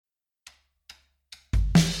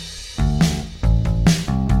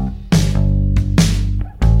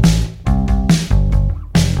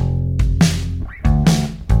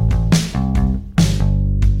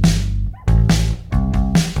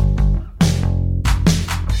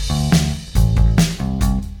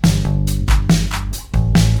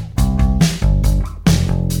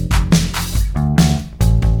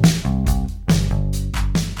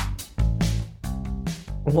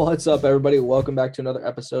What's up, everybody? Welcome back to another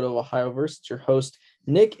episode of Ohioverse. It's your host,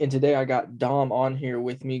 Nick, and today I got Dom on here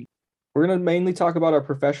with me. We're going to mainly talk about our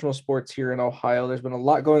professional sports here in Ohio. There's been a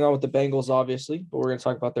lot going on with the Bengals, obviously, but we're going to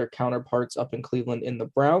talk about their counterparts up in Cleveland in the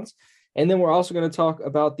Browns. And then we're also going to talk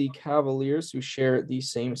about the Cavaliers, who share the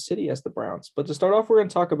same city as the Browns. But to start off, we're going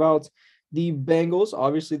to talk about the Bengals.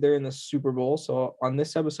 Obviously, they're in the Super Bowl. So on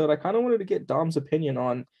this episode, I kind of wanted to get Dom's opinion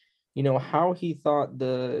on how he thought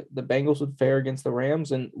the Bengals would fare against the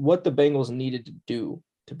Rams and what the Bengals needed to do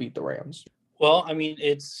to beat the Rams. Well, I mean,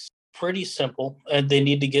 it's pretty simple. They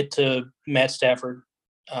need to get to Matt Stafford,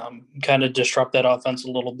 kind of disrupt that offense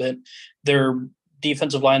a little bit. Their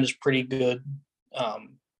defensive line is pretty good.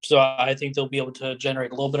 So I think they'll be able to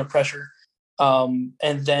generate a little bit of pressure. And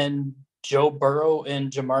then Joe Burrow and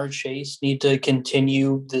Jamar Chase need to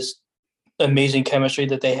continue this amazing chemistry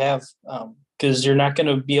that they have. Because you're not going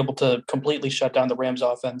to be able to completely shut down the Rams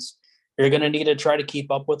offense. You're going to need to try to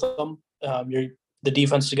keep up with them. The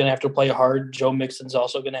defense is going to have to play hard. Joe Mixon's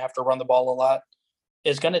also going to have to run the ball a lot.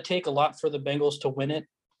 It's going to take a lot for the Bengals to win it,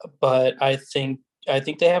 but I think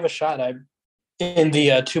they have a shot. In the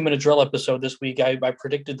 2-minute drill episode this week, I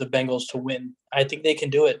predicted the Bengals to win. I think they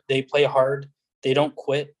can do it. They play hard. They don't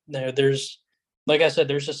quit. There's, like I said,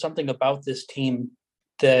 there's just something about this team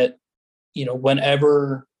that,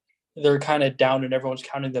 whenever they're kind of down and everyone's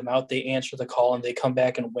counting them out, they answer the call and they come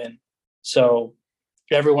back and win. So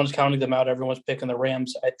everyone's counting them out. Everyone's picking the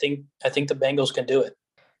Rams. I think the Bengals can do it.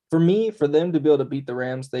 For them to be able to beat the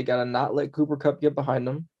Rams, they got to not let Cooper Kupp get behind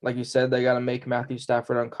them. Like you said, they got to make Matthew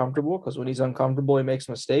Stafford uncomfortable because when he's uncomfortable, he makes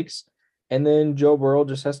mistakes. And then Joe Burrow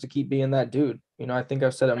just has to keep being that dude. I think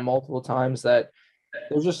I've said it multiple times that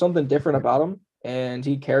there's just something different about him. And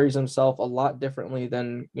he carries himself a lot differently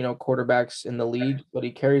than, quarterbacks in the league, but he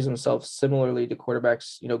carries himself similarly to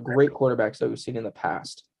quarterbacks, great quarterbacks that we've seen in the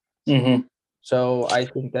past. Mm-hmm. So I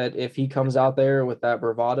think that if he comes out there with that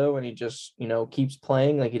bravado and he just, keeps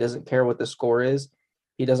playing, like he doesn't care what the score is,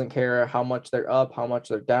 he doesn't care how much they're up, how much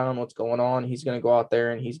they're down, what's going on. He's going to go out there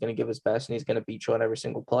and he's going to give his best and he's going to beat you on every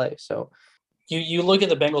single play. So you look at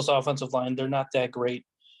the Bengals offensive line, they're not that great.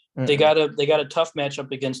 They got a tough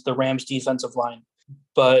matchup against the Rams defensive line.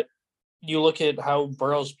 But you look at how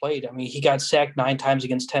Burrow's played. I mean, he got sacked 9 times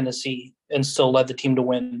against Tennessee and still led the team to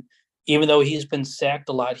win. Even though he's been sacked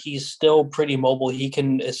a lot, he's still pretty mobile. He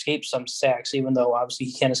can escape some sacks, even though obviously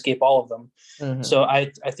he can't escape all of them. Mm-hmm. So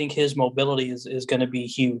I think his mobility is going to be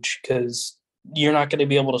huge because you're not going to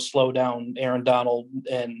be able to slow down Aaron Donald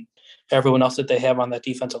and everyone else that they have on that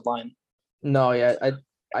defensive line. No, yeah,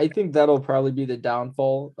 I think that'll probably be the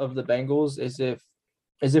downfall of the Bengals is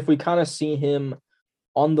if we kind of see him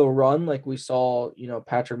on the run like we saw,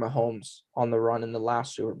 Patrick Mahomes on the run in the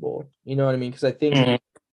last Super Bowl. You know what I mean? Because I think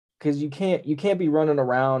because you can't be running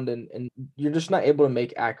around and you're just not able to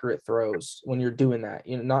make accurate throws when you're doing that.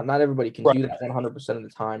 Not everybody can do that 100% of the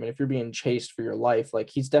time. And if you're being chased for your life, like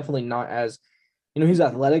he's definitely not as he's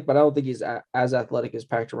athletic, but I don't think he's as athletic as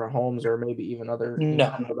Patrick Mahomes or maybe even other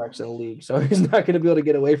quarterbacks in the league. So he's not going to be able to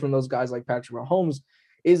get away from those guys like Patrick Mahomes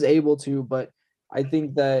is able to. But I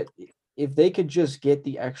think that if they could just get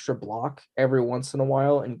the extra block every once in a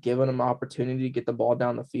while and give them an opportunity to get the ball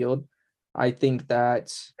down the field, I think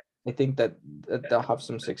that they'll have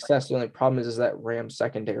some success. The only problem is that Rams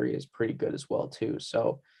secondary is pretty good as well too.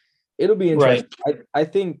 So it'll be interesting. Right. I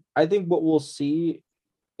think what we'll see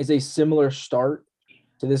is a similar start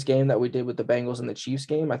to this game that we did with the Bengals and the Chiefs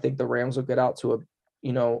game. I think the Rams will get out to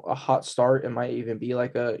a hot start. It might even be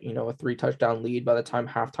like a 3-touchdown lead by the time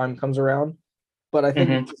halftime comes around. But I think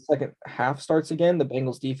if the second half starts again, the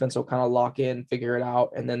Bengals defense will kind of lock in, figure it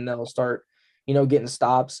out, and then they'll start, getting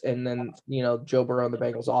stops. And then, Joe Burrow and the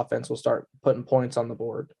Bengals offense will start putting points on the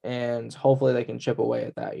board. And hopefully they can chip away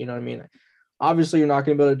at that. You know what I mean? Obviously, you're not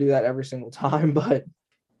going to be able to do that every single time, but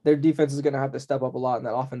their defense is going to have to step up a lot, and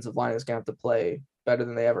that offensive line is going to have to play better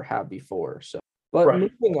than they ever have before. So, but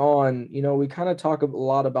moving on, we kind of talk a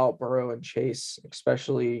lot about Burrow and Chase,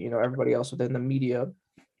 especially, everybody else within the media.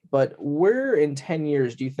 But where in 10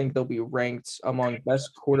 years do you think they'll be ranked among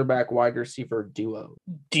best quarterback wide receiver duo?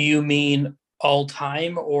 Do you mean all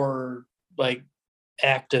time or like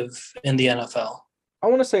active in the NFL? I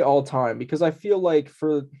want to say all time because I feel like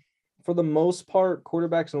for the most part,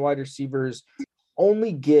 quarterbacks and wide receivers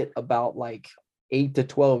only get about like 8 to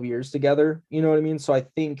 12 years together. You know what I mean? So I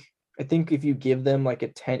think if you give them like a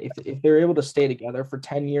 10, if they're able to stay together for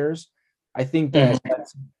 10 years, I think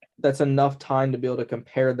that's enough time to be able to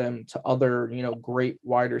compare them to other, great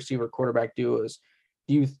wide receiver quarterback duos.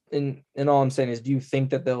 Do you, and all I'm saying is, do you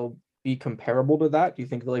think that they'll be comparable to that? Do you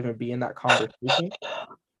think they'll even be in that conversation?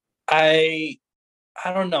 I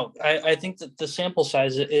I don't know. I think that the sample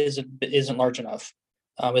size isn't large enough.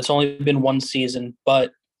 It's only been one season,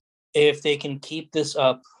 but if they can keep this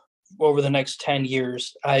up over the next 10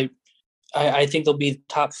 years, I think they'll be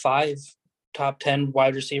top 5, top 10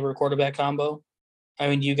 wide receiver quarterback combo. I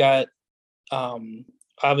mean, you got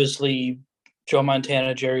obviously Joe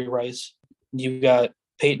Montana, Jerry Rice. You got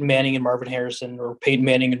Peyton Manning and Marvin Harrison, or Peyton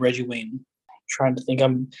Manning and Reggie Wayne. I'm trying to think.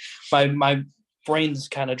 My brain's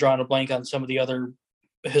kind of drawing a blank on some of the other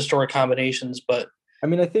historic combinations, but I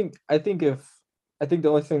mean, I think the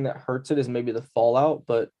only thing that hurts it is maybe the fallout,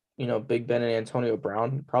 but Big Ben and Antonio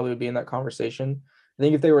Brown probably would be in that conversation. I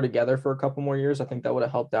think if they were together for a couple more years, I think that would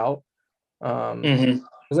have helped out. mhm.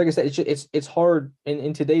 Because like I said, it's hard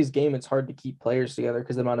in today's game. It's hard to keep players together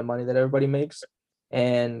because the amount of money that everybody makes,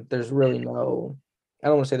 and there's really no. I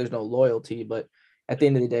don't want to say there's no loyalty, but at the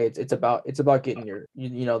end of the day, it's about getting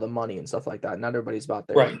the money and stuff like that. Not everybody's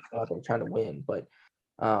Right. out there trying to win, but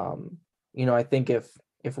um, I think if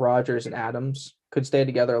Rodgers and Adams could stay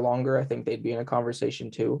together longer, I think they'd be in a conversation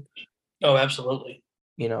too. Oh, absolutely.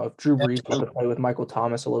 If Drew Brees got to Absolutely. play with Michael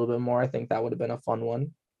Thomas a little bit more, I think that would have been a fun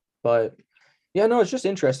one. But yeah, no, it's just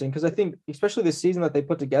interesting because I think especially the season that they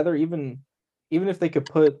put together, even if they could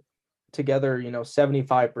put together,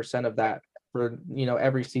 75% of that for,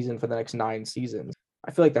 every season for the next 9 seasons,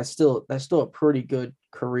 I feel like that's still a pretty good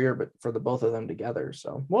career, but for the both of them together.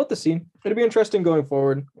 So we'll have to see. It'll be interesting going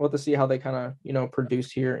forward. We'll have to see how they kind of,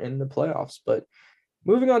 produce here in the playoffs. But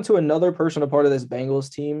moving on to another person, a part of this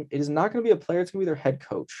Bengals team, it is not going to be a player, it's going to be their head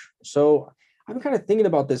coach. So I've been kind of thinking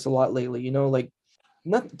about this a lot lately, like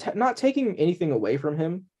not taking anything away from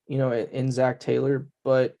him, in Zach Taylor,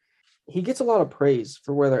 but he gets a lot of praise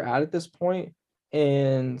for where they're at this point.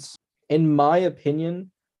 And in my opinion,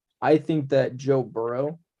 I think that is Joe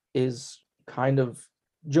Burrow is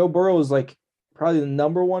like probably the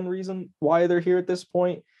number one reason why they're here at this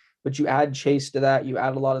point. But you add Chase to that, you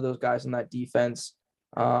add a lot of those guys in that defense.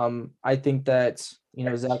 I think that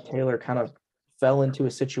Zach Taylor kind of fell into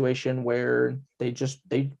a situation where they've just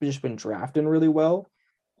been drafting really well,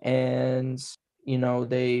 and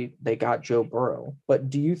they got Joe Burrow.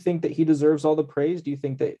 But do you think that he deserves all the praise? Do you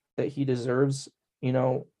think that he deserves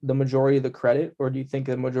the majority of the credit, or do you think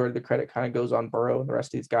the majority of the credit kind of goes on Burrow and the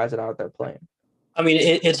rest of these guys that are out there playing? I mean,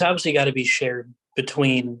 it's obviously got to be shared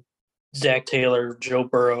between Zach Taylor, Joe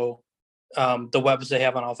Burrow, the weapons they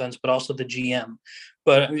have on offense, but also the GM.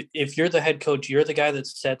 But I mean, if you're the head coach, you're the guy that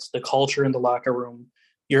sets the culture in the locker room.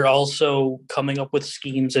 You're also coming up with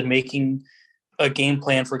schemes and making a game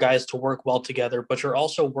plan for guys to work well together, but you're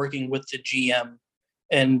also working with the GM,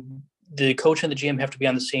 and the coach and the GM have to be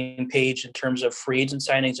on the same page in terms of free agent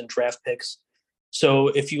signings and draft picks. So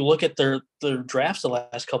if you look at their drafts the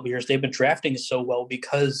last couple of years, they've been drafting so well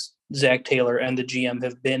because Zach Taylor and the GM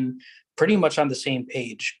have been pretty much on the same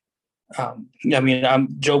page. I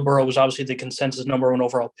mean, Joe Burrow was obviously the consensus number one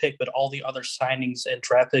overall pick, but all the other signings and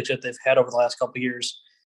draft picks that they've had over the last couple of years,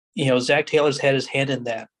 Zach Taylor's had his hand in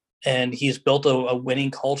that, and he's built a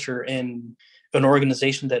winning culture in an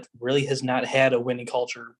organization that really has not had a winning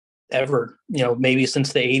culture ever. Maybe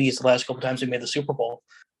since the '80s, the last couple of times they made the Super Bowl.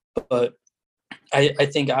 But I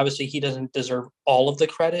think obviously he doesn't deserve all of the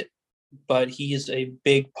credit, but he's a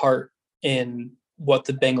big part in what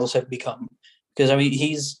the Bengals have become. Because I mean,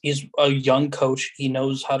 he's a young coach. He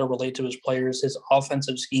knows how to relate to his players. His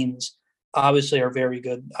offensive schemes obviously are very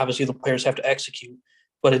good. Obviously, the players have to execute,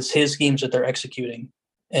 but it's his schemes that they're executing,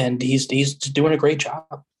 and he's doing a great job.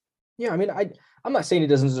 Yeah, I mean, I'm not saying he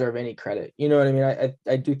doesn't deserve any credit. You know what I mean?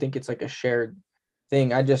 I do think it's like a shared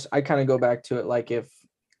thing. I kind of go back to it like if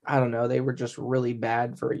I don't know, they were just really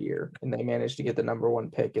bad for a year and they managed to get the number one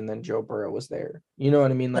pick and then Joe Burrow was there. You know what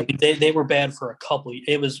I mean? I Like, mean, they were bad for a couple.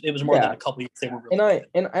 It was more than yeah, a couple years. They were and really I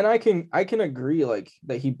bad. and I can agree like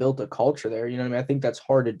that he built a culture there. You know what I mean? I think that's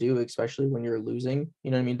hard to do, especially when you're losing. You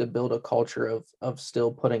know what I mean? To build a culture of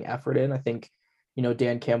still putting effort in. I think,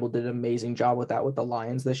 Dan Campbell did an amazing job with that with the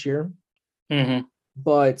Lions this year. Mm-hmm.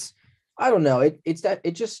 But I don't know. It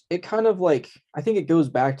kind of like I think it goes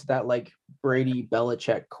back to that like Brady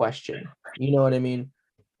Belichick question. You know what I mean?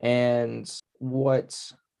 And what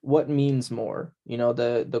means more?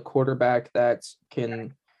 The quarterback that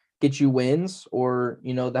can get you wins, or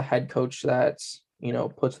the head coach that's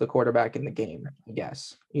puts the quarterback in the game, I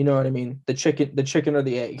guess. You know what I mean? The chicken or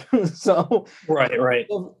the egg. So Right, right.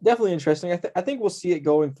 well, definitely interesting. I think we'll see it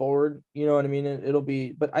going forward. You know what I mean? It'll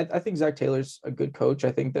be, but I think Zach Taylor's a good coach.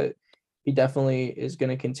 I think that he definitely is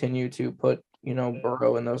going to continue to put,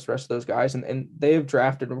 Burrow and those rest of those guys. And they have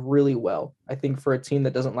drafted really well. I think for a team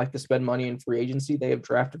that doesn't like to spend money in free agency, they have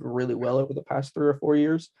drafted really well over the past 3 or 4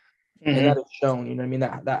 years. And that Mm-hmm. has shown, you know what I mean?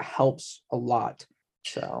 That helps a lot.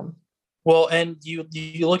 So, Well, and you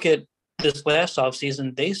look at this last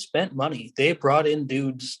offseason, they spent money. They brought in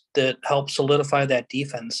dudes that helped solidify that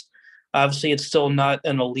defense. Obviously, it's still not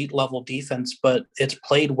an elite level defense, but it's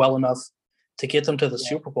played well enough to get them to the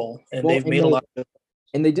Super Bowl, and well, they've made a lot of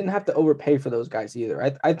and they didn't have to overpay for those guys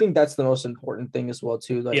either. I think that's the most important thing as well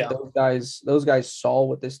too. Like yeah. those guys saw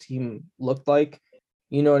what this team looked like,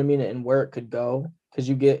 you know what I mean, and where it could go. Because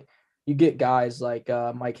you get guys like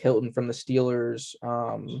Mike Hilton from the Steelers. I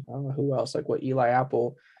don't know who else, like what Eli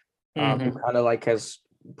Apple, who kind of like has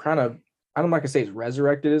kind of, I don't like to say he's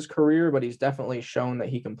resurrected his career, but he's definitely shown that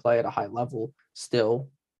he can play at a high level still.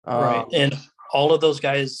 Right. And all of those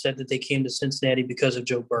guys said that they came to Cincinnati because of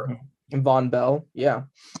Joe Burrow. And Von Bell, yeah.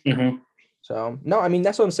 Mm-hmm. So no, I mean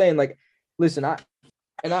that's what I'm saying. Like, listen, I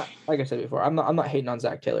like I said before, I'm not hating on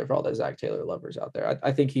Zach Taylor for all the Zach Taylor lovers out there.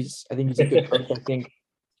 I think he's a good coach.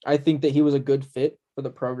 I think that he was a good fit for the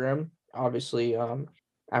program. Obviously,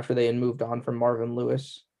 after they had moved on from Marvin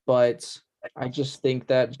Lewis, but I just think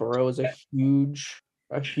that Burrow is a huge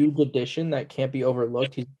addition that can't be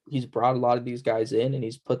overlooked. He's brought a lot of these guys in and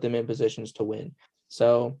he's put them in positions to win.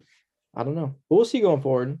 So I don't know. But we'll see going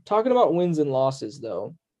forward. Talking about wins and losses,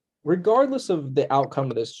 though, regardless of the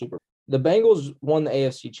outcome of this Super Bowl, the Bengals won the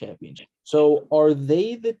AFC Championship. So are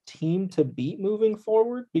they the team to beat moving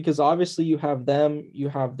forward? Because obviously you have them, you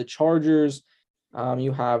have the Chargers,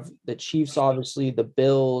 you have the Chiefs, obviously, the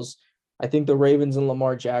Bills. I think the Ravens and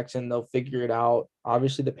Lamar Jackson, they'll figure it out.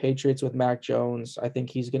 Obviously, the Patriots with Mac Jones, I think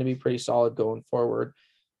he's going to be pretty solid going forward.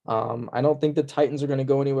 I don't think the Titans are going to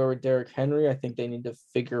go anywhere with Derrick Henry. I think they need to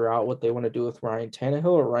figure out what they want to do with Ryan Tannehill,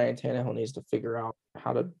 or Ryan Tannehill needs to figure out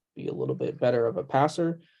how to be a little bit better of a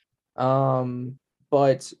passer.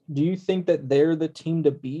 But do you think that they're the team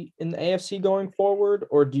to beat in the AFC going forward,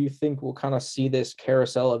 or do you think we'll kind of see this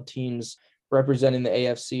carousel of teams representing the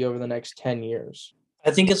AFC over the next 10 years? I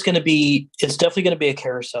think it's definitely going to be a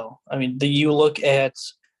carousel. I mean, you look at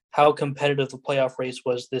how competitive the playoff race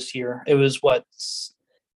was this year. It was what,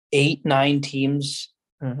 8, 9 teams.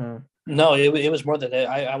 Mm-hmm. No, it was more than that.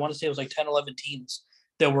 I want to say it was like 10, 11 teams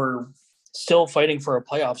that were still fighting for a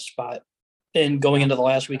playoff spot and going into the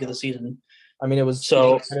last week of the season. I mean, it was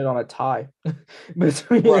dependent on a tie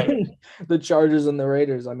between the Chargers and the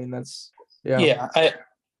Raiders. I mean, that's yeah.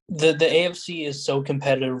 The AFC is so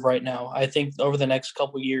competitive right now. I think over the next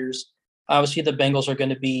couple of years, obviously the Bengals are going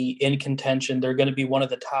to be in contention. They're going to be one of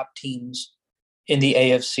the top teams in the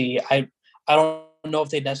AFC. I don't know if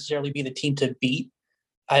they'd necessarily be the team to beat.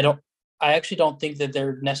 I actually don't think that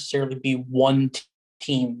there'd necessarily be one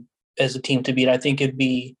team as a team to beat. I think it'd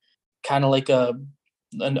be kind of like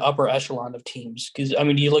an upper echelon of teams. Because, I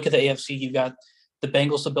mean, you look at the AFC, you've got the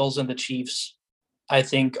Bengals, the Bills, and the Chiefs, I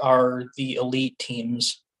think are the elite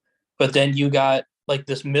teams. But then you got like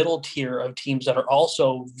this middle tier of teams that are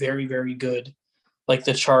also very, very good, like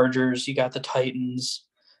the Chargers. You got the Titans.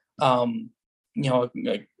 Hold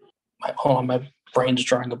on, my brain's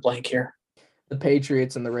drawing a blank here. The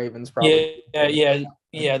Patriots and the Ravens, probably.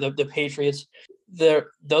 Yeah. The Patriots.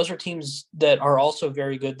 Those are teams that are also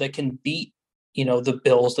very good that can beat, the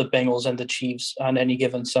Bills, the Bengals, and the Chiefs on any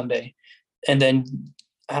given Sunday. And then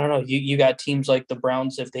I don't know. You got teams like the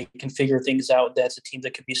Browns. If they can figure things out, that's a team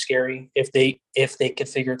that could be scary. If they could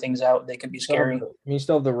figure things out, they can be scary. You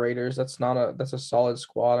still have the Raiders. That's a solid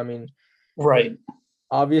squad. I mean, right.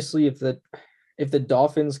 Obviously, if the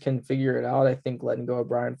Dolphins can figure it out, I think letting go of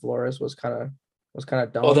Brian Flores was kind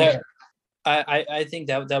of dumb. Well, I think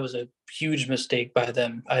that was a huge mistake by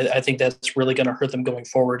them. I think that's really going to hurt them going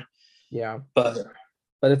forward. Yeah, but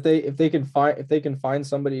if they can find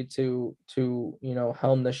somebody to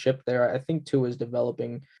helm the ship there, I think Tua is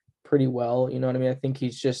developing pretty well. You know what I mean? I think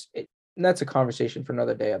he's and that's a conversation for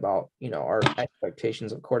another day about our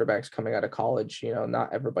expectations of quarterbacks coming out of college.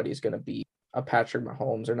 Not everybody's going to be a Patrick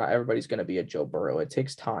Mahomes, or not everybody's going to be a Joe Burrow. It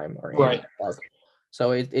takes time. Right.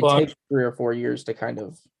 So it takes 3 or 4 years to kind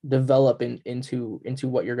of develop into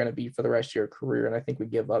what you're going to be for the rest of your career. And I think we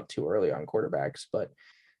give up too early on quarterbacks. But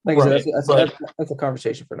like I said, that's a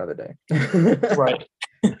conversation for another day. Right.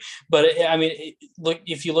 But I mean,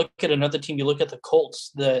 if you look at another team, you look at the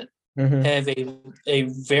Colts that have a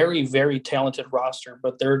very, very talented roster,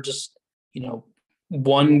 but they're just,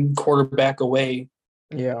 one quarterback away.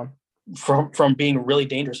 Yeah. From being really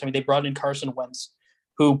dangerous. I mean, they brought in Carson Wentz,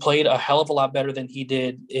 who played a hell of a lot better than he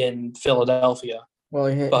did in Philadelphia. Well,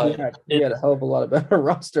 he had a hell of a lot of better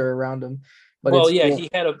roster around him. But he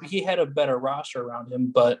had a better roster around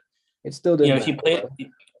him, but it still didn't. He played.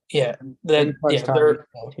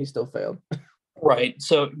 He still failed. Right.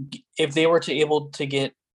 So if they were able to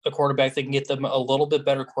get a quarterback that can get them a little bit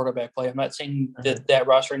better quarterback play. I'm not saying that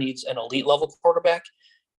roster needs an elite level quarterback,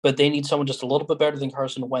 but they need someone just a little bit better than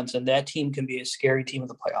Carson Wentz, and that team can be a scary team in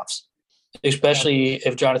the playoffs, especially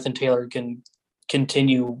if Jonathan Taylor can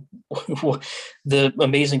continue the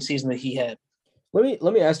amazing season that he had. Let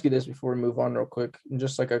me ask you this before we move on real quick, and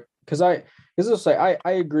just like because I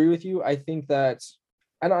agree with you. I think that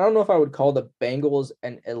I don't know if I would call the Bengals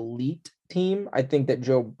an elite team. I think that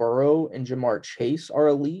Joe Burrow and Jamar Chase are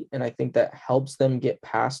elite, and I think that helps them get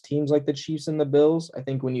past teams like the Chiefs and the Bills. I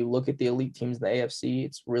think when you look at the elite teams in the AFC,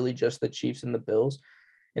 it's really just the Chiefs and the Bills,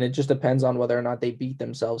 and it just depends on whether or not they beat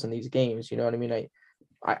themselves in these games. You know what I mean?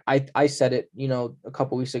 I said it, a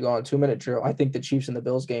couple weeks ago on 2 Minute Drill. I think the Chiefs and the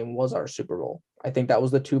Bills game was our Super Bowl. I think that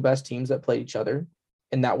was the two best teams that played each other,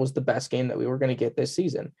 and that was the best game that we were going to get this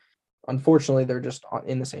season. Unfortunately, they're just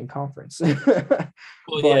in the same conference. Well,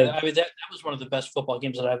 yeah, I mean that was one of the best football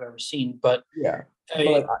games that I've ever seen. But yeah,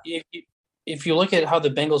 I mean, if you look at how the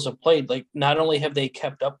Bengals have played, like not only have they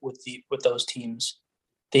kept up with those teams,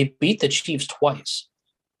 they beat the Chiefs twice,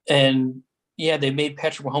 and yeah, they made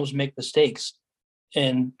Patrick Mahomes make mistakes,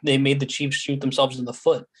 and they made the Chiefs shoot themselves in the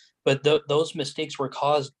foot. But those mistakes were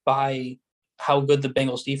caused by how good the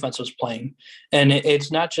Bengals defense was playing. And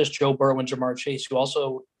it's not just Joe Burrow and Jamar Chase, who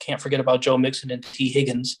also can't forget about Joe Mixon and T.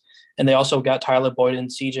 Higgins. And they also got Tyler Boyd and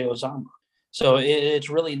CJ Uzomah. So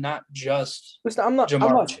it's really not just Listen, I'm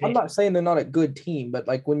not saying they're not a good team, but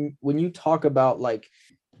like when you talk about like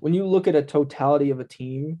when you look at a totality of a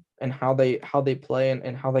team and how they play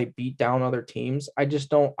and how they beat down other teams, I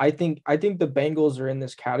just don't I think the Bengals are in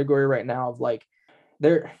this category right now of like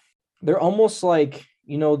they're almost like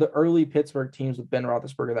the early Pittsburgh teams with Ben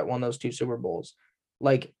Roethlisberger that won those two Super Bowls.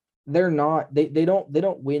 Like they're not they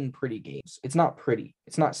don't win pretty games. It's not pretty.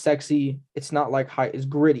 It's not sexy. It's not like high. It's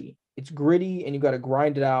gritty. It's gritty, and you got to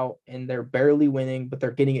grind it out. And they're barely winning, but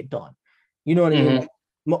they're getting it done. You know what I mean?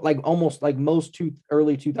 Like almost like most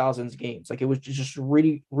early 2000s games. Like it was just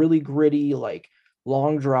really really gritty, like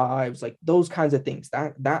long drives, like those kinds of things.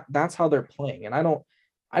 That's how they're playing, and I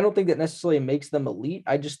don't think that necessarily makes them elite.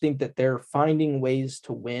 I just think that they're finding ways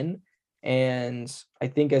to win. And I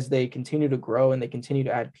think as they continue to grow and they continue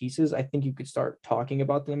to add pieces, I think you could start talking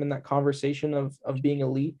about them in that conversation of being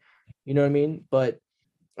elite. You know what I mean? But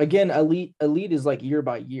again, elite is like year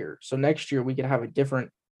by year. So next year we could have a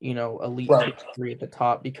different, elite three at the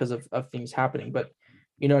top because of things happening. But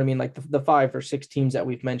you know what I mean? Like the 5 or 6 teams that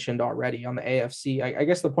we've mentioned already on the AFC. I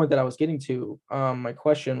guess the point that I was getting to, my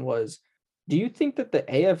question was, do you think that the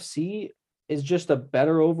AFC is just a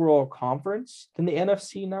better overall conference than the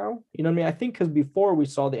NFC now? You know what I mean? I think because before we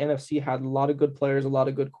saw the NFC had a lot of good players, a lot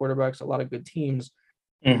of good quarterbacks, a lot of good teams.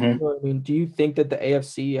 You know what I mean? Do you think that the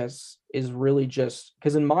AFC is really just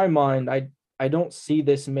because in my mind, I don't see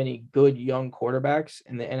this many good young quarterbacks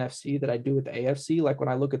in the NFC that I do with the AFC. Like when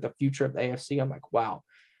I look at the future of the AFC, I'm like, wow,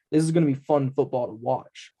 this is going to be fun football to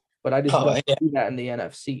watch. But I just don't see that in the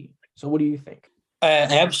NFC. So what do you think?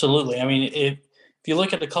 Absolutely. I mean, if you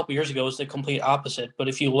look at a couple years ago, it's the complete opposite. But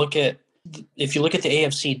if you look at the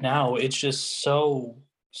AFC now, it's just so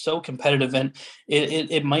competitive, and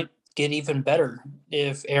it might get even better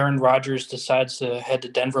if Aaron Rodgers decides to head to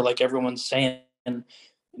Denver, like everyone's saying. And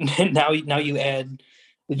now you add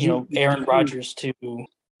Aaron Rodgers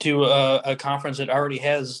to a conference that already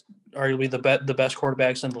has arguably the best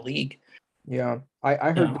quarterbacks in the league. Yeah,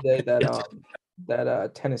 I heard today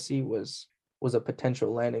that Tennessee was a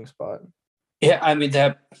potential landing spot. Yeah, I mean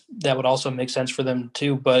that would also make sense for them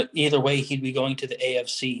too. But either way, he'd be going to the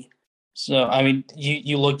AFC. So I mean,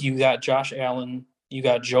 you got Josh Allen, you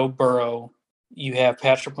got Joe Burrow, you have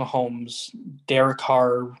Patrick Mahomes, Derek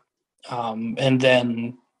Carr, and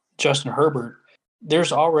then Justin Herbert.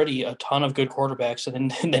 There's already a ton of good quarterbacks,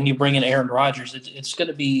 and then you bring in Aaron Rodgers. It's going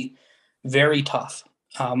to be very tough.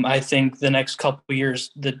 I think the next couple of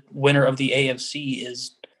years, the winner of the AFC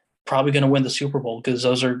is probably going to win the Super Bowl because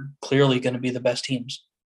those are clearly going to be the best teams.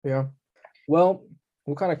 Yeah. Well,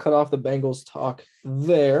 we'll kind of cut off the Bengals talk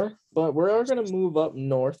there, but we're going to move up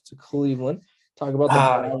north to Cleveland, talk about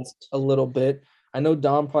the Browns a little bit. I know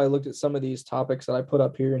Dom probably looked at some of these topics that I put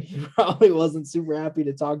up here and he probably wasn't super happy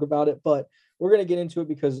to talk about it, but we're going to get into it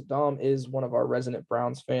because Dom is one of our resident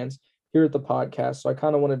Browns fans here at the podcast. So I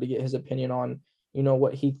kind of wanted to get his opinion on,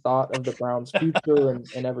 what he thought of the Browns future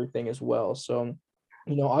and everything as well. So,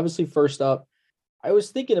 obviously first up, I was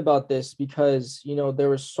thinking about this because, there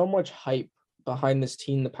was so much hype behind this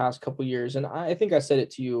team the past couple years. And I think I said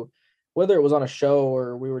it to you, whether it was on a show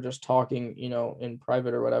or we were just talking, in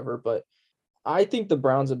private or whatever, but I think the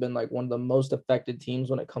Browns have been like one of the most affected teams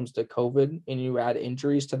when it comes to COVID, and you add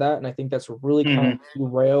injuries to that. And I think that's really kind of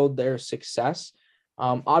derailed their success.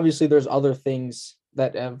 Obviously, there's other things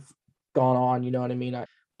that have gone on. You know what I mean?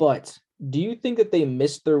 But do you think that they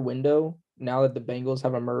missed their window now that the Bengals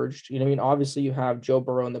have emerged? You know what I mean? Obviously, you have Joe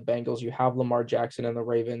Burrow and the Bengals. You have Lamar Jackson and the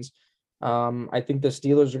Ravens. I think the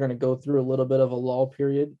Steelers are going to go through a little bit of a lull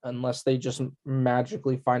period unless they just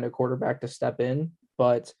magically find a quarterback to step in.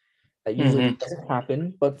 But that usually doesn't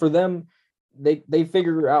happen. But for them, they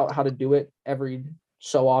figure out how to do it every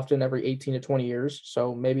so often, every 18 to 20 years.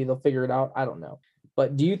 So maybe they'll figure it out. I don't know.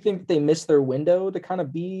 But do you think they missed their window to kind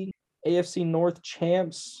of be AFC North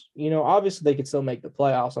champs? You know, obviously they could still make the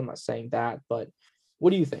playoffs. I'm not saying that, but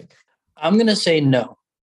what do you think? I'm going to say no,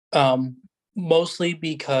 mostly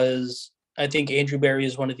because I think Andrew Berry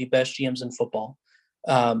is one of the best GMs in football.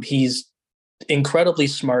 He's incredibly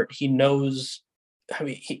smart. He knows, I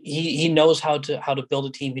mean, he knows how to build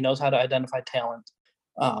a team. He knows how to identify talent.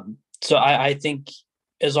 So I think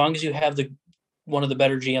as long as you have one of the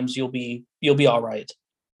better GMs, you'll be all right.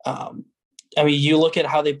 I mean, you look at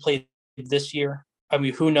how they played this year. I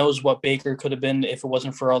mean, who knows what Baker could have been if it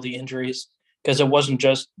wasn't for all the injuries? Because it wasn't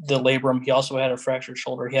just the labrum. He also had a fractured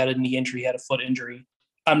shoulder. He had a knee injury. He had a foot injury.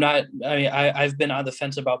 I've been on the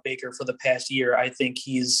fence about Baker for the past year. I think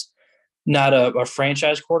he's not a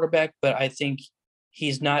franchise quarterback, but I think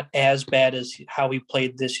he's not as bad as how he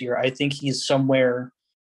played this year. I think he's somewhere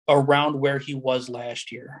around where he was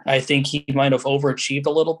last year. I think he might have overachieved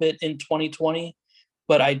a little bit in 2020,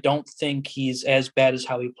 but I don't think he's as bad as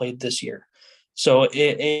how he played this year. So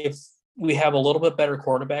if we have a little bit better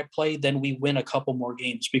quarterback play, then we win a couple more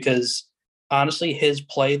games, because honestly, his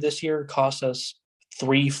play this year cost us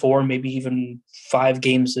 3, 4, maybe even 5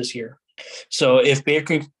 games this year. So if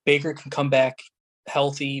Baker can come back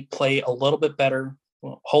healthy, play a little bit better,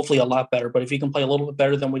 well, hopefully a lot better, but if he can play a little bit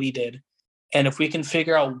better than what he did, and if we can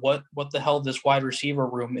figure out what the hell this wide receiver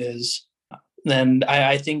room is, then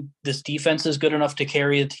I think this defense is good enough to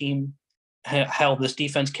carry a team. Hell, this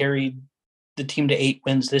defense carried the team to 8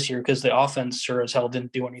 wins this year, because the offense sure as hell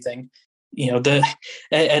didn't do anything. You know,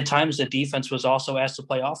 at times the defense was also asked to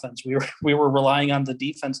play offense. We were relying on the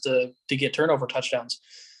defense to get turnover touchdowns.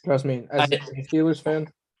 Trust me, as a Steelers fan,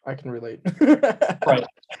 I can relate. Right.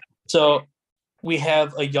 So we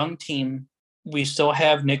have a young team. We still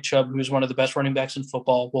have Nick Chubb, who's one of the best running backs in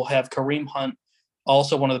football. We'll have Kareem Hunt,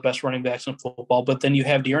 also one of the best running backs in football. But then you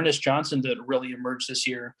have D'Ernest Johnson that really emerged this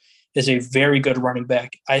year as a very good running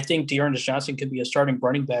back. I think D'Ernest Johnson could be a starting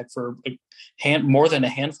running back for more than a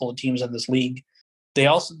handful of teams in this league.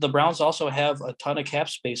 The Browns also have a ton of cap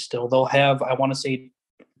space still. They'll have, I want to say,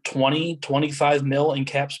 20, 25 mil in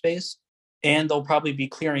cap space, and they'll probably be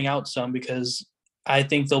clearing out some, because I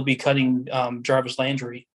think they'll be cutting Jarvis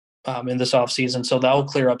Landry in this offseason. So that'll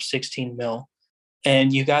clear up 16 mil.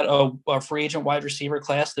 And you got a free agent wide receiver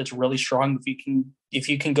class that's really strong. If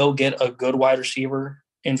you can go get a good wide receiver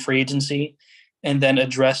in free agency and then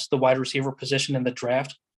address the wide receiver position in the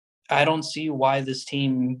draft, I don't see why this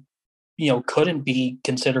team, couldn't be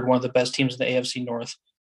considered one of the best teams in the AFC North,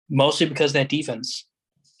 mostly because of that defense.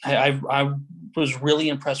 I was really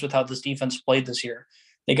impressed with how this defense played this year.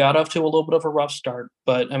 They got off to a little bit of a rough start,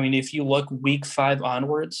 but I mean, if you look week 5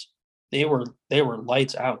 onwards, they were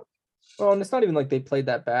lights out. Well, and it's not even like they played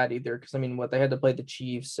that bad either, because I mean, they had to play the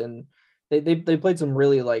Chiefs, and they played some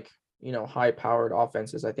really high-powered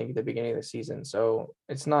offenses, I think, at the beginning of the season. So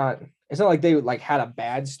it's not like they had a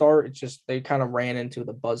bad start. It's just they kind of ran into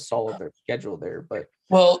the buzzsaw of their schedule there. But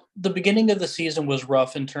the beginning of the season was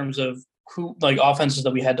rough in terms of who offenses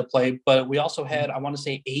that we had to play, but we also had, I want to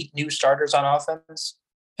say, 8 new starters on offense,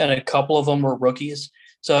 and a couple of them were rookies.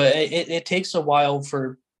 So it takes a while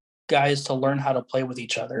for guys to learn how to play with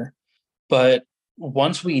each other. But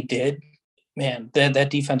once we did, man, that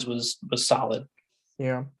defense was solid.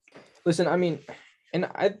 Yeah. Listen, I mean, and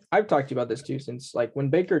I've talked to you about this too, since when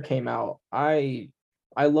Baker came out, I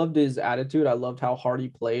loved his attitude. I loved how hard he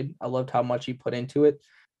played. I loved how much he put into it.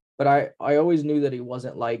 But I always knew that he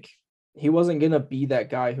wasn't going to be that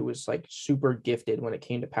guy who was super gifted when it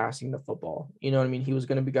came to passing the football. You know what I mean? He was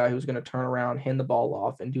going to be a guy who was going to turn around, hand the ball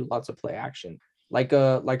off, and do lots of play action. Like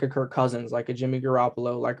a Kirk Cousins, like a Jimmy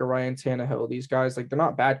Garoppolo, like a Ryan Tannehill. These guys, they're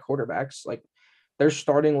not bad quarterbacks. They're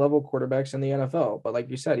starting level quarterbacks in the NFL, but like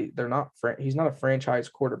you said, he's not a franchise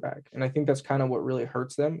quarterback. And I think that's kind of what really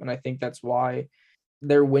hurts them. And I think that's why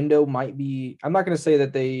their window might be, I'm not going to say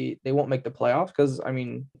that they won't make the playoffs, because I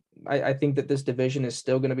mean, I think that this division is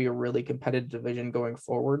still going to be a really competitive division going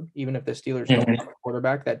forward. Even if the Steelers don't have a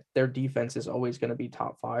quarterback, that their defense is always going to be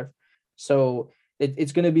top 5. So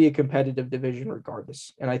it's going to be a competitive division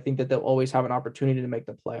regardless. And I think that they'll always have an opportunity to make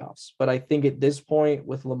the playoffs. But I think at this point,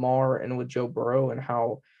 with Lamar and with Joe Burrow and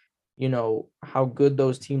how good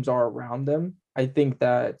those teams are around them, I think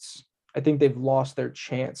they've lost their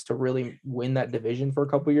chance to really win that division for a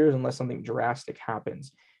couple years unless something drastic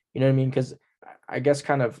happens. You know what I mean? Because I guess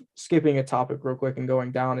kind of skipping a topic real quick and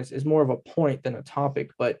going down is more of a point than a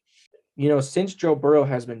topic. But since Joe Burrow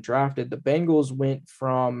has been drafted, the Bengals went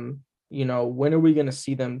from, when are we going to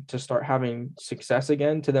see them to start having success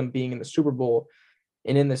again to them being in the Super Bowl?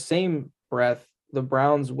 And in the same breath, the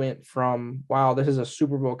Browns went from, wow, this is a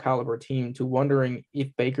Super Bowl caliber team to wondering if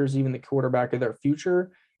Baker's even the quarterback of their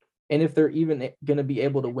future and if they're even going to be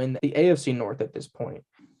able to win the AFC North at this point.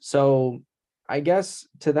 So I guess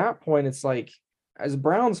to that point, it's like, as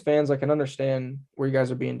Browns fans, I can understand where you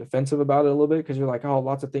guys are being defensive about it a little bit because you're like, oh,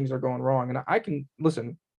 lots of things are going wrong. And I can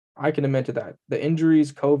listen, I can admit to that. The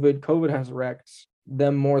injuries, COVID has wrecked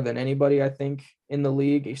them more than anybody, I think, in the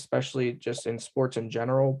league, especially just in sports in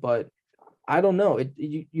general. But I don't know.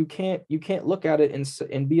 You can't look at it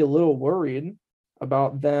and be a little worried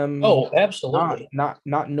about them Oh, absolutely. not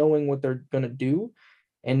knowing what they're gonna do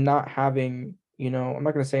and not having, I'm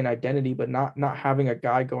not gonna say an identity, but not having a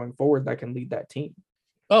guy going forward that can lead that team.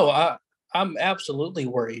 Oh, I'm absolutely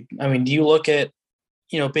worried. I mean, you look at,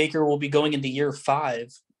 Baker will be going into year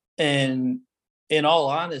 5, and in all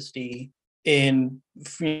honesty, in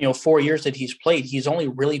 4 years that he's played, he's only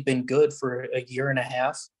really been good for a year and a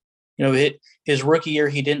half. His rookie year,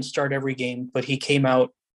 he didn't start every game, but he came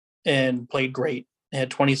out and played great. Had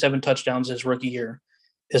 27 touchdowns his rookie year.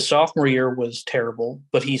 His sophomore year was terrible,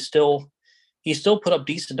 but he still put up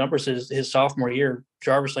decent numbers his sophomore year.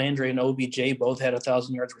 Jarvis Landry and OBJ both had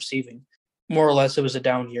 1,000 yards receiving. More or less, it was a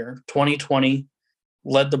down year. 2020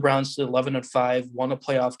 led the Browns to 11-5, won a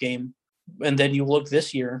playoff game, and then you look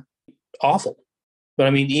this year, awful. But I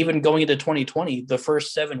mean, even going into 2020, the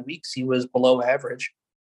first 7 weeks he was below average.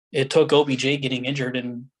 It took OBJ getting injured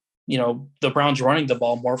and the Browns running the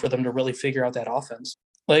ball more for them to really figure out that offense.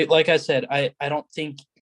 Like I said, I don't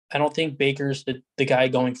think Baker's the guy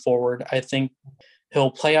going forward. I think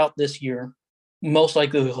he'll play out this year. Most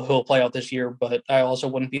likely he'll play out this year, but I also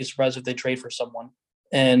wouldn't be surprised if they trade for someone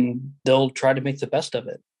and they'll try to make the best of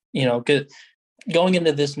it. Going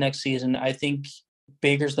into this next season, I think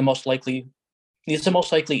Baker's the most likely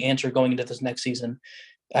answer going into this next season.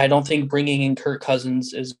 I don't think bringing in Kirk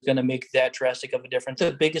Cousins is going to make that drastic of a difference.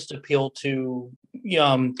 The biggest appeal to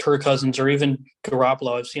Kirk Cousins or even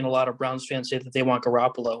Garoppolo, I've seen a lot of Browns fans say that they want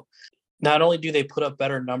Garoppolo. Not only do they put up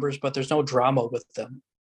better numbers, but there's no drama with them.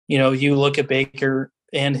 You look at Baker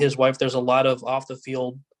and his wife, there's a lot of off the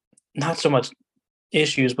field, not so much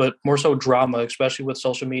issues, but more so drama, especially with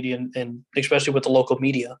social media and especially with the local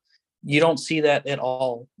media. You don't see that at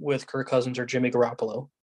all with Kirk Cousins or Jimmy Garoppolo.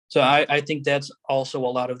 So I think that's also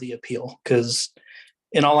a lot of the appeal because,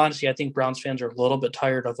 in all honesty, I think Browns fans are a little bit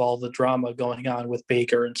tired of all the drama going on with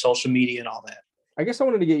Baker and social media and all that. I guess I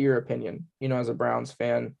wanted to get your opinion, as a Browns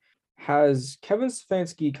fan. Has Kevin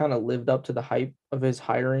Stefanski kind of lived up to the hype of his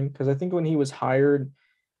hiring? Because I think when he was hired,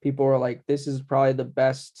 people were like, this is probably the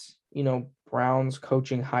best, Browns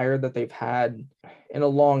coaching hire that they've had in a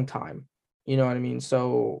long time. You know what I mean?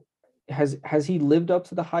 So has he lived up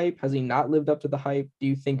to the hype? Has he not lived up to the hype? Do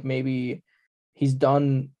you think maybe he's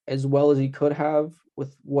done as well as he could have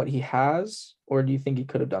with what he has, or do you think he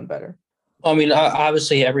could have done better? I mean,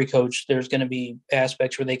 obviously, every coach, there's going to be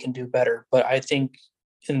aspects where they can do better. But I think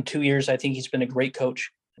in 2 years, I think he's been a great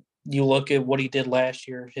coach. You look at what he did last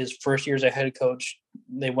year. His first year as a head coach,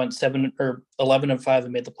 they went 11-5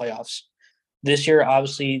 and made the playoffs. This year,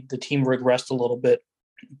 obviously, the team regressed a little bit,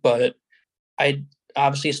 but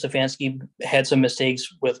obviously Stefanski had some mistakes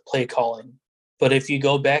with play calling. But if you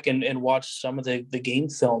go back and watch some of the game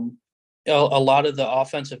film, a lot of the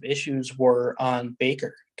offensive issues were on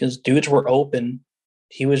Baker because dudes were open.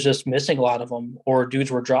 He was just missing a lot of them, or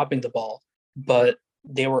dudes were dropping the ball, but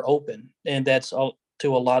they were open. And that's all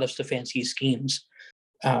to a lot of Stefanski's schemes.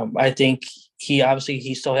 I think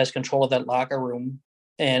he still has control of that locker room,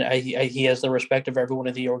 and he has the respect of everyone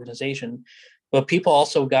in the organization. But people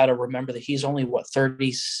also got to remember that he's only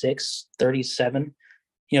 36, 37.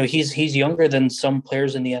 He's younger than some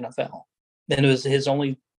players in the NFL. And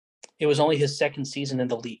it was only his second season in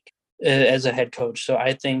the league as a head coach. So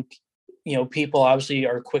I think, people obviously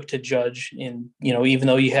are quick to judge, and, even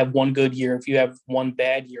though you have one good year, if you have one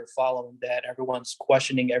bad year following that, everyone's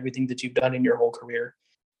questioning everything that you've done in your whole career.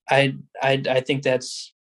 I think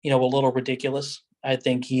that's, a little ridiculous. I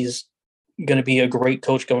think he's going to be a great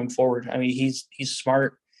coach going forward. I mean, he's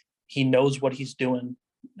smart. He knows what he's doing.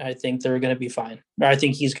 I think they're going to be fine. Or I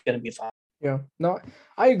think he's going to be fine. Yeah, no,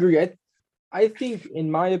 I agree. I think,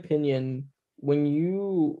 in my opinion, when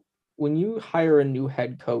you hire a new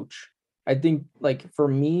head coach, I think, like, for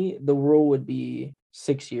me, the rule would be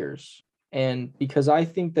 6 years. And because I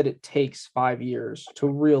think that it takes 5 years to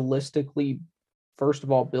realistically, first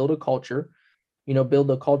of all, build a culture,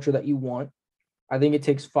 build a culture that you want. I think it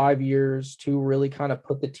takes 5 years to really kind of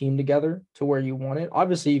put the team together to where you want it.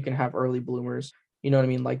 Obviously, you can have early bloomers, you know what I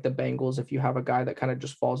mean? Like the Bengals, if you have a guy that kind of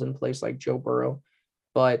just falls in place like Joe Burrow.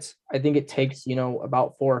 But I think it takes,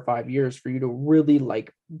 about 4 or 5 years for you to really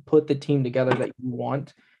like put the team together that you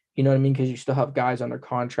want. You know what I mean? Because you still have guys under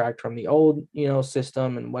contract from the old,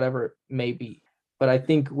 system and whatever it may be. But I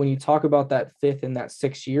think when you talk about that fifth and that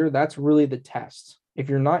 6th year, that's really the test. If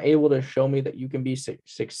you're not able to show me that you can be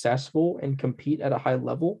successful and compete at a high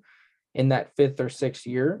level in that 5th or 6th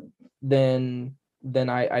year, then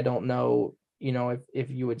I don't know, if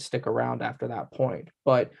you would stick around after that point.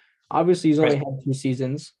 But obviously, he's only had 2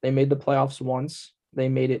 seasons. They made the playoffs once. They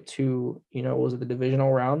made it to, was it the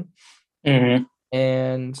divisional round? Mm-hmm.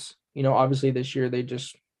 And, obviously this year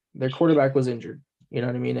their quarterback was injured, you know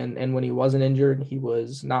what I mean? And when he wasn't injured, he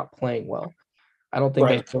was not playing well. I don't think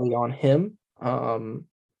that's really on him.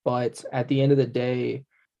 But at the end of the day,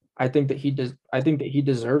 I think that he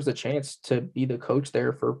deserves a chance to be the coach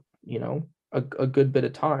there for, a good bit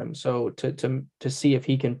of time. So to see if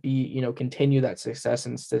he can be, continue that success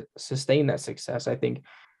and sustain that success. I think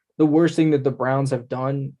the worst thing that the Browns have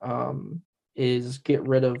done is get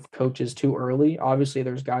rid of coaches too early. Obviously,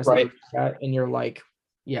 there's guys that you look at and you're like,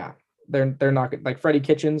 yeah, they're not good. Like Freddie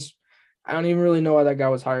Kitchens. I don't even really know why that guy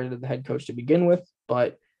was hired as the head coach to begin with,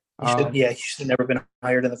 but he should have never been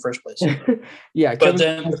hired in the first place. Yeah, but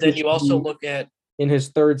then you also look at in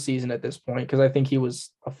his 3rd season at this point, because I think he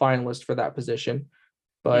was a finalist for that position.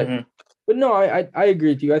 But but no, I agree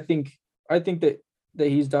with you. I think that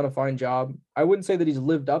he's done a fine job. I wouldn't say that he's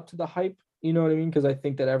lived up to the hype, you know what I mean? Because I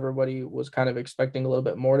think that everybody was kind of expecting a little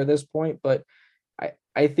bit more to this point. But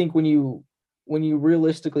I think when you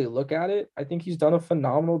realistically look at it, I think he's done a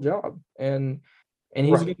phenomenal job. And he's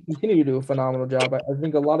going to continue to do a phenomenal job. I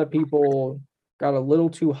think a lot of people got a little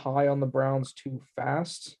too high on the Browns too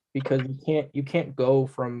fast, because you can't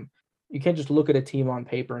just look at a team on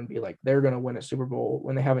paper and be like, they're going to win a Super Bowl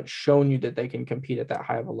when they haven't shown you that they can compete at that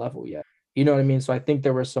high of a level yet. You know what I mean? So I think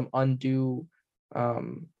there was some undue,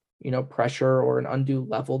 pressure or an undue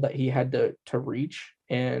level that he had to reach.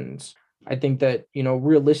 And I think that,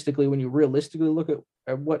 realistically, when you realistically look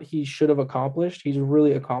at what he should have accomplished, he's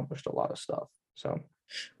really accomplished a lot of stuff. So,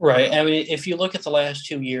 right. I mean, if you look at the last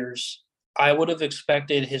 2 years, I would have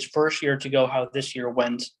expected his first year to go how this year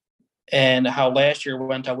went, and how last year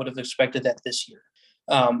went. I would have expected that this year.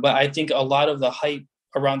 But I think a lot of the hype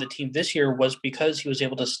around the team this year was because he was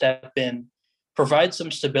able to step in, provide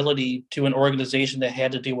some stability to an organization that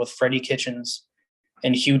had to deal with Freddie Kitchens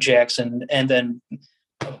and Hugh Jackson, and then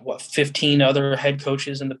 15 other head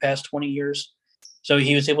coaches in the past 20 years. So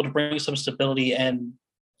he was able to bring some stability and,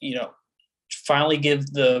 finally give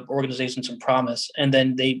the organization some promise. And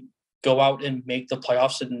then they go out and make the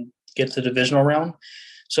playoffs and get to the divisional round.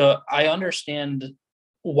 So I understand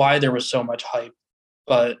why there was so much hype,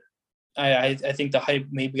 but I think the hype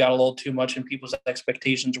maybe got a little too much and people's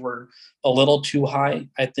expectations were a little too high.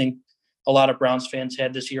 I think a lot of Browns fans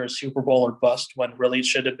had this year a Super Bowl or bust, when really it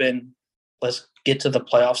should have been, let's get to the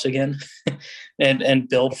playoffs again and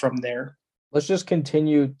build from there. Let's just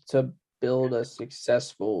continue to build a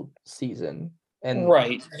successful season. And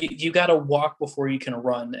right. You got to walk before you can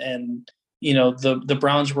run. And, the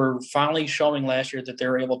Browns were finally showing last year that they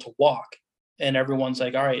were able to walk, and everyone's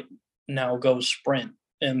like, all right, now go sprint.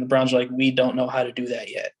 And the Browns are like, we don't know how to do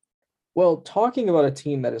that yet. Well, talking about a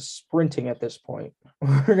team that is sprinting at this point,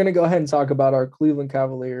 we're going to go ahead and talk about our Cleveland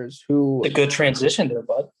Cavaliers, who... A good transition there,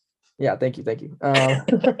 bud. Yeah, thank you.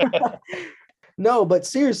 No, but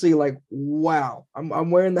seriously, like, wow. I'm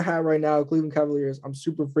wearing the hat right now, Cleveland Cavaliers. I'm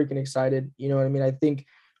super freaking excited. You know what I mean? I think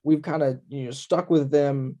we've kind of, stuck with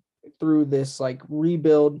them through this, like,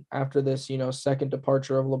 rebuild after this, second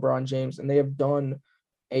departure of LeBron James, and they have done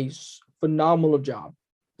a phenomenal job,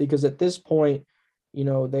 because at this point,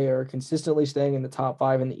 they are consistently staying in the top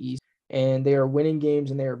 5 in the East, and they are winning games,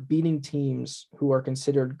 and they are beating teams who are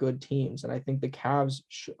considered good teams. And I think the Cavs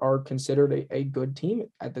are considered a good team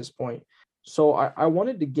at this point. So I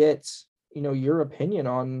wanted to get, your opinion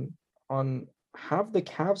on have the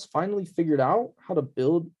Cavs finally figured out how to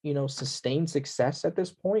build, sustained success at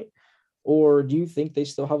this point? Or do you think they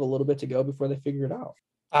still have a little bit to go before they figure it out?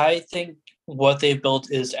 I think what they've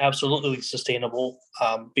built is absolutely sustainable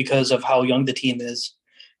because of how young the team is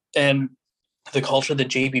and the culture that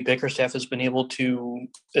JB Bickerstaff has been able to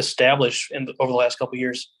establish over the last couple of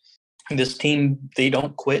years. This team, they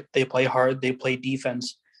don't quit. They play hard. They play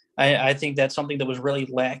defense. I think that's something that was really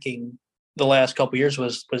lacking the last couple of years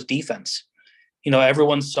was defense.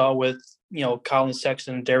 Everyone saw with Colin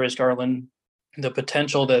Sexton and Darius Garland, the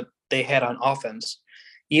potential that they had on offense.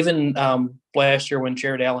 Even last year when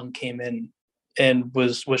Jared Allen came in and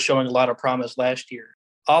was showing a lot of promise last year.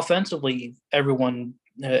 Offensively, everyone,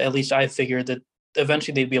 at least I figured that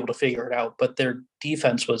eventually they'd be able to figure it out, but their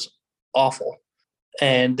defense was awful.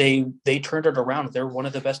 And they turned it around. They're one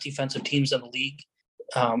of the best defensive teams in the league.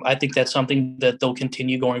 I think that's something that they'll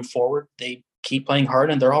continue going forward. They keep playing hard,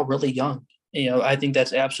 and they're all really young. I think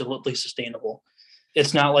that's absolutely sustainable.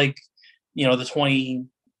 It's not like,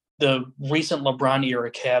 the recent LeBron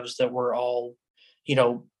era Cavs that were all,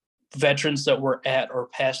 veterans that were at or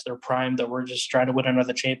past their prime that were just trying to win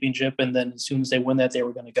another championship. And then as soon as they win that, they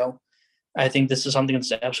were going to go. I think this is something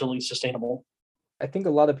that's absolutely sustainable. I think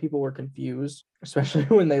a lot of people were confused, especially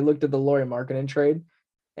when they looked at the Lauri Markkanen trade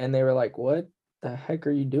and they were like, what the heck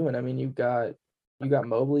are you doing? I mean, you got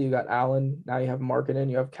Mobley, you got Allen, now you have Markkanen,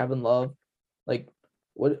 you have Kevin Love. Like,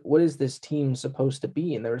 what is this team supposed to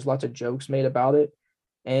be? And there was lots of jokes made about it,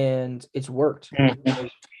 and it's worked. Mm-hmm.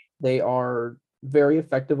 They are very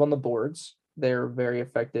effective on the boards. They're very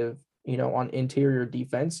effective, on interior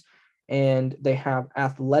defense, and they have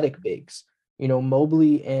athletic bigs.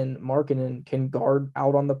 Mobley and Markkanen can guard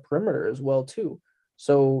out on the perimeter as well too.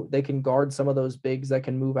 So they can guard some of those bigs that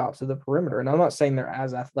can move out to the perimeter. And I'm not saying they're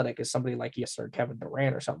as athletic as somebody like or Kevin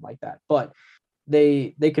Durant or something like that, but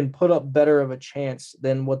they can put up better of a chance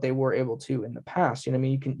than what they were able to in the past. I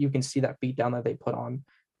mean, you can see that beat down that they put on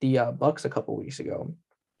the Bucks a couple weeks ago,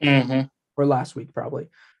 or last week probably.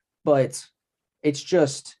 But it's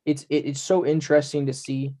just it's so interesting to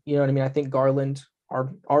see. You know what I mean? I think Garland, our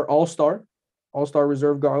all-star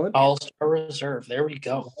reserve Garland. All-star reserve. There we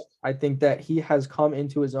go. I think that he has come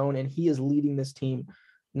into his own, and he is leading this team.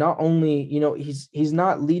 Not only, he's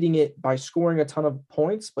not leading it by scoring a ton of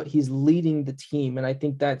points, but he's leading the team. And I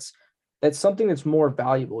think that's something that's more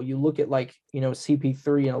valuable. You look at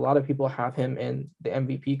CP3, and a lot of people have him in the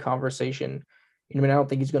MVP conversation. I don't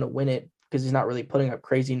think he's going to win it because he's not really putting up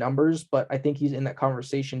crazy numbers, but I think he's in that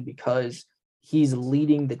conversation because he's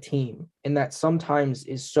leading the team. And that sometimes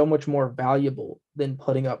is so much more valuable than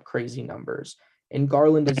putting up crazy numbers. And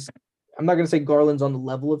Garland is, I'm not going to say Garland's on the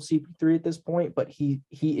level of CP3 at this point, but he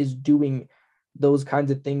is doing those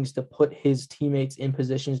kinds of things to put his teammates in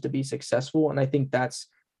positions to be successful. And I think that's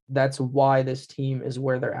why this team is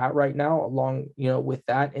where they're at right now, along, with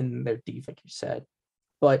that and their defense, like you said.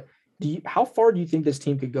 But how far do you think this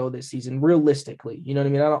team could go this season, realistically? You know what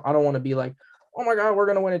I mean? I don't want to be like, oh my God, we're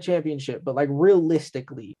going to win a championship. But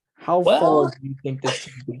realistically, how far do you think this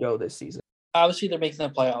team could go this season? Obviously, they're making the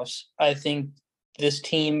playoffs. I think this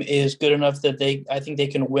team is good enough that I think they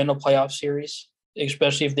can win a playoff series,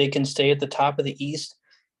 especially if they can stay at the top of the East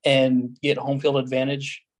and get home field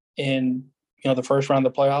advantage in, the first round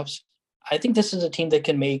of the playoffs. I think this is a team that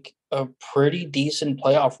can make a pretty decent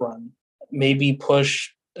playoff run, maybe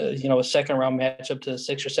push, a second round matchup to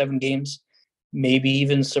 6 or 7 games, maybe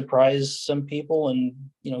even surprise some people and,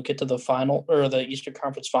 get to the final or the Eastern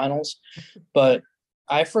Conference Finals. But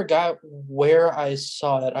I forgot where I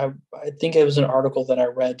saw it. I think it was an article that I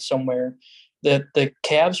read somewhere that the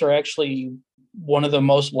Cavs are actually one of the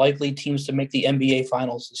most likely teams to make the NBA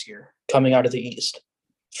Finals this year, coming out of the East.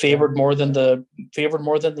 Favored more than the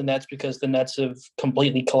Nets because the Nets have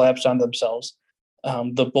completely collapsed on themselves.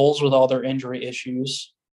 The Bulls with all their injury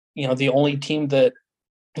issues. The only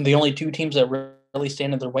two teams that really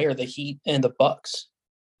stand in their way are the Heat and the Bucks.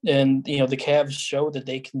 And, the Cavs show that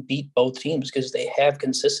they can beat both teams because they have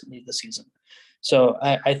consistently this season. So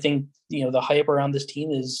I think, the hype around this team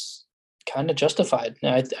is kind of justified.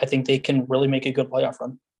 I think they can really make a good playoff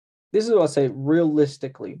run. This is what I'll say.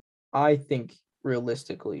 Realistically, I think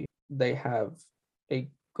they have a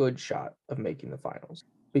good shot of making the finals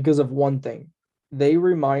because of one thing. They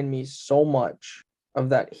remind me so much of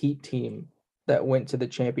that Heat team that went to the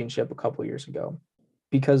championship a couple years ago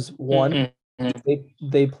because one,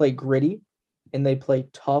 they play gritty and they play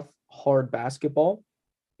tough, hard basketball.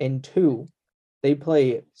 And two, they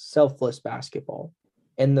play selfless basketball.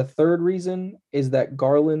 And the third reason is that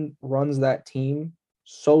Garland runs that team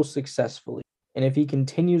so successfully. And if he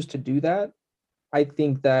continues to do that, I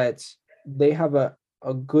think that they have a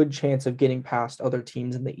good chance of getting past other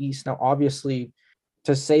teams in the East. Now, obviously,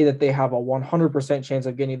 to say that they have a 100% chance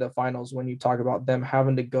of getting to the finals when you talk about them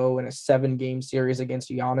having to go in a 7-game series against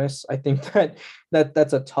Giannis, I think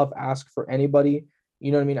that's a tough ask for anybody.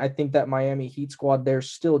 You know what I mean? I think that Miami Heat squad, they're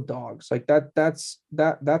still dogs. That's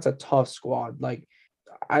a tough squad.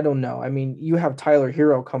 I don't know. I mean, you have Tyler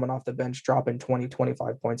Hero coming off the bench dropping 20,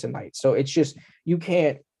 25 points a night. So it's just, you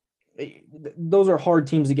can't, those are hard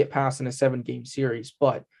teams to get past in a 7-game series,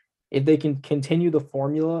 but if they can continue the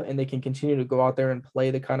formula and they can continue to go out there and play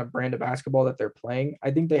the kind of brand of basketball that they're playing,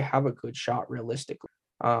 I think they have a good shot realistically.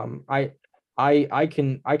 I I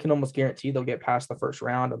can almost guarantee they'll get past the first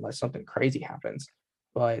round unless something crazy happens.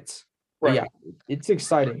 But yeah, Right. it's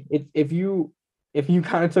exciting. If you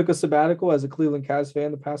kind of took a sabbatical as a Cleveland Cavs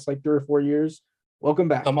fan the past like 3 or 4 years, welcome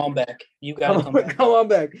back. Come on back. You got Come to come on, back. come on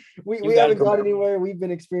back. We You we got to haven't come gone back. anywhere. We've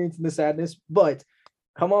been experiencing the sadness, but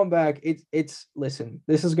come on back. It's listen.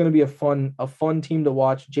 This is going to be a fun team to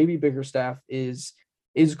watch. JB Biggerstaff is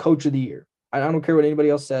coach of the year. I don't care what anybody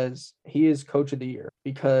else says. He is coach of the year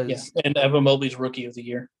Yeah. because And Evan Mobley's rookie of the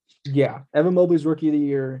year. yeah, Evan Mobley's rookie of the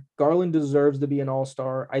year. Garland deserves to be an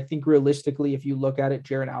all-star. I think realistically, if you look at it,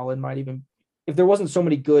 Jared Allen might even, if there wasn't so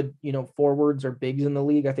many good, forwards or bigs in the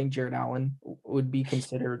league, I think Jared Allen would be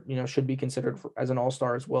considered, should be considered as an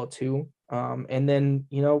all-star as well too. And then,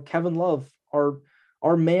 Kevin Love,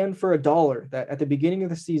 our man for $1. That at the beginning of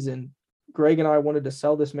the season, Greg and I wanted to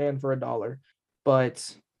sell this man for $1,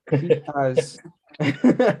 but he has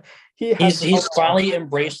he has He's finally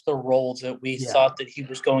embraced the role that we yeah. thought that he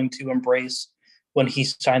was going to embrace when he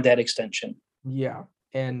signed that extension. Yeah.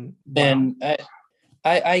 And wow. And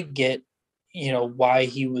I get, why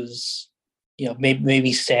he was,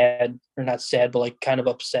 maybe sad, or not sad, but like kind of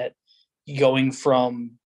upset going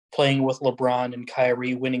from playing with LeBron and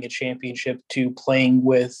Kyrie winning a championship to playing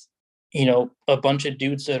with, a bunch of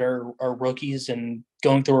dudes that are rookies and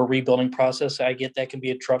going through a rebuilding process. I get that can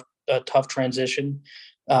be a tough transition.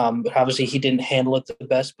 But obviously he didn't handle it the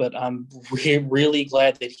best, but I'm really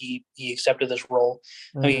glad that he accepted this role.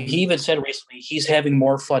 I mean, he even said recently he's having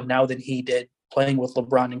more fun now than he did playing with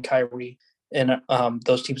LeBron and Kyrie, and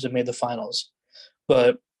those teams have made the finals.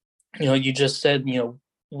 But, you just said,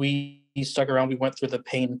 we stuck around, we went through the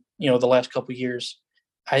pain, the last couple of years.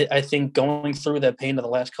 I think going through that pain of the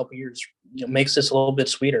last couple of years makes this a little bit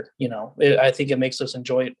sweeter. I think it makes us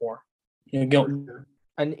enjoy it more.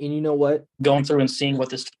 And you know what? Going through and seeing what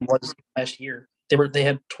this team was last year. They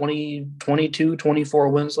had 20, 22, 24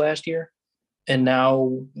 wins last year, and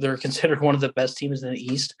now they're considered one of the best teams in the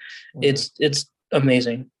East. It's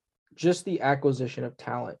amazing. Just the acquisition of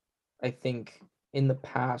talent, I think, in the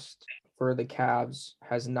past for the Cavs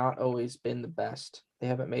has not always been the best. They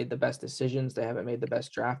haven't made the best decisions. They haven't made the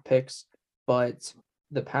best draft picks. But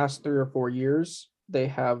the past 3 or 4 years, they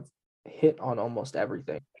have hit on almost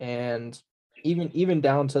everything. And even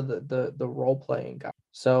down to the role playing guy.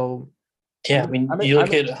 So yeah, you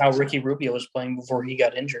look at how Ricky Rubio was playing before he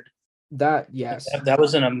got injured. Yes, that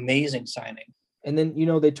was an amazing signing. And then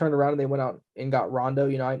they turned around and they went out and got Rondo.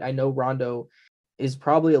 I know Rondo is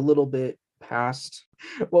probably a little bit past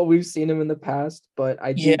what we've seen him in the past, but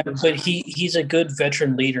but he's a good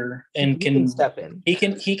veteran leader and can step in. He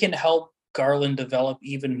can help Garland develop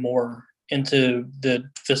even more into the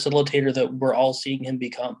facilitator that we're all seeing him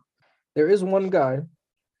become. There is one guy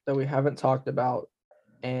that we haven't talked about,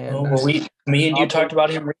 and me and you talked about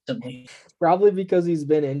him recently. Probably because he's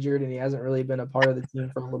been injured and he hasn't really been a part of the team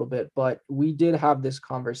for a little bit. But we did have this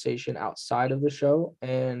conversation outside of the show,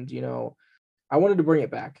 and I wanted to bring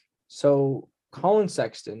it back. So Colin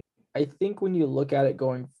Sexton, I think when you look at it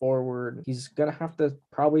going forward, he's gonna have to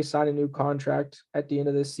probably sign a new contract at the end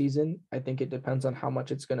of this season. I think it depends on how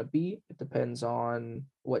much it's gonna be. It depends on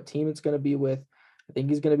what team it's gonna be with. I think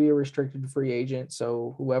he's going to be a restricted free agent,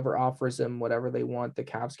 so whoever offers him whatever they want, the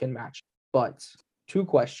Cavs can match. But 2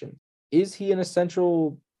 questions. Is he an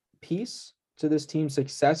essential piece to this team's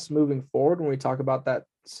success moving forward when we talk about that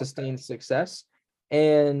sustained success?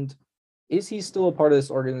 And is he still a part of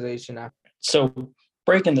this organization after? So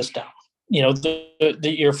breaking this down,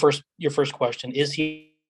 your first question, is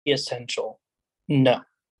he essential? No.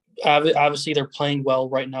 Obviously, they're playing well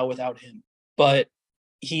right now without him, but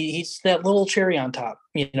he's that little cherry on top.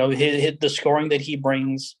 The scoring that he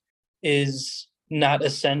brings is not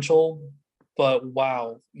essential, but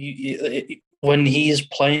wow, when he's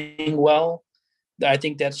playing well, I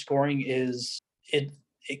think that scoring it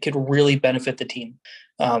could really benefit the team.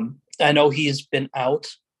 I know he's been out,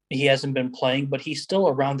 he hasn't been playing, but he's still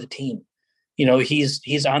around the team.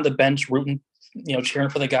 He's on the bench rooting, cheering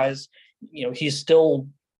for the guys. He's still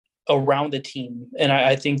around the team. And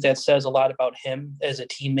I think that says a lot about him as a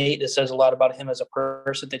teammate. It says a lot about him as a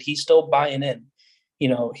person that he's still buying in.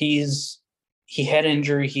 He had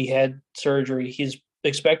injury, he had surgery. He's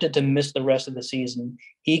expected to miss the rest of the season.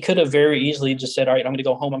 He could have very easily just said, all right, I'm going to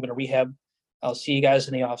go home. I'm going to rehab. I'll see you guys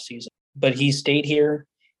in the off season. But he stayed here.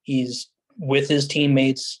 He's with his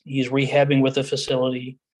teammates. He's rehabbing with the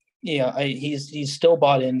facility. He's still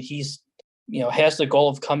bought in. He's, has the goal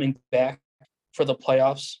of coming back for the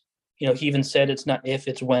playoffs. He even said it's not if,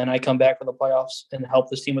 it's when I come back for the playoffs and help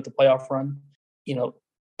this team with the playoff run.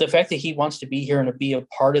 The fact that he wants to be here and to be a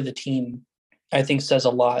part of the team, I think says a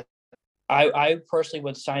lot. I personally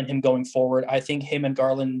would sign him going forward. I think him and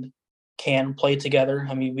Garland can play together.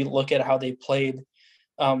 I mean, we look at how they played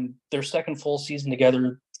their second full season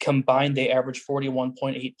together. Combined, they averaged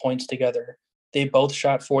 41.8 points together. They both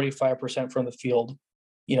shot 45% from the field.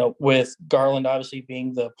 With Garland obviously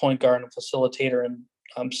being the point guard and facilitator,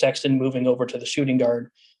 and Sexton moving over to the shooting guard.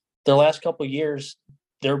 Their last couple of years,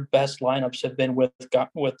 their best lineups have been with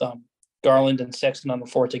Garland and Sexton on the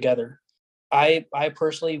floor together. I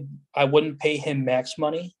personally, I wouldn't pay him max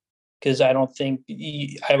money because I don't think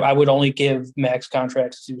I would only give max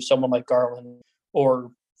contracts to someone like Garland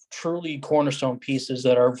or truly cornerstone pieces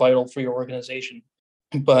that are vital for your organization.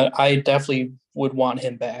 But I definitely would want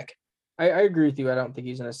him back. I agree with you. I don't think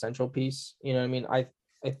he's an essential piece. You know what I mean? I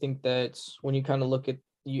think that when you kind of look at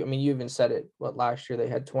you, I mean, you even said it. Last year they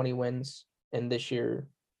had 20 wins, and this year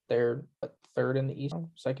they're third in the East,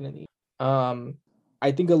 second in the East.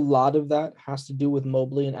 I think a lot of that has to do with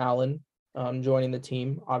Mobley and Allen joining the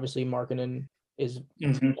team. Obviously, Markkanen is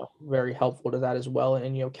very helpful to that as well.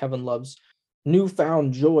 And, Kevin Love's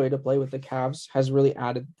newfound joy to play with the Cavs has really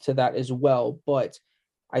added to that as well. But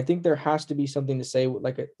I think there has to be something to say,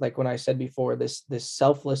 like when I said before, this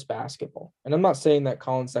selfless basketball. And I'm not saying that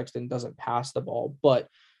Colin Sexton doesn't pass the ball, but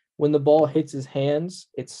when the ball hits his hands,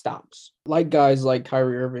 it stops. Like guys like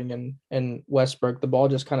Kyrie Irving and Westbrook, the ball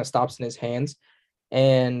just kind of stops in his hands.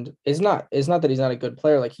 And it's not that he's not a good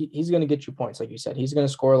player. Like he's going to get you points, like you said. He's going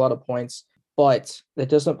to score a lot of points, but that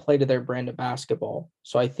doesn't play to their brand of basketball.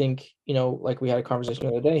 So I think, like we had a conversation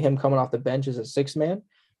the other day, him coming off the bench as a sixth man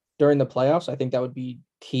during the playoffs, I think that would be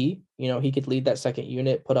key. He could lead that second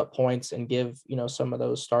unit, put up points, and give, some of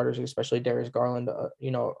those starters, especially Darius Garland, a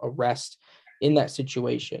rest in that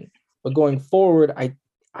situation. But going forward,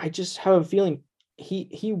 I just have a feeling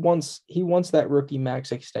he wants that rookie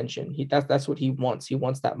max extension. That's what he wants. He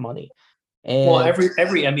wants that money. And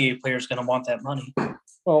every NBA player is going to want that money.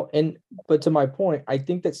 Well, but to my point, I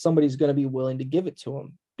think that somebody's going to be willing to give it to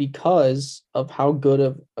him because of how good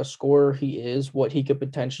of a scorer he is, what he could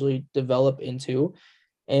potentially develop into.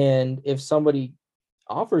 And if somebody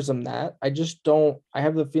offers him that, I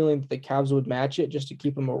have the feeling that the Cavs would match it just to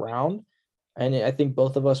keep him around. And I think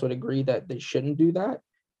both of us would agree that they shouldn't do that.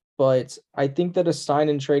 But I think that a sign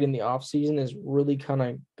and trade in the offseason is really kind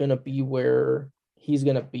of going to be where he's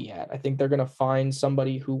going to be at. I think they're going to find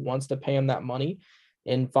somebody who wants to pay him that money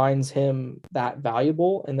and finds him that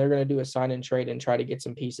valuable. And they're going to do a sign and trade and try to get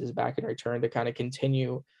some pieces back in return to kind of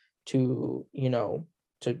continue to,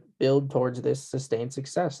 to build towards this sustained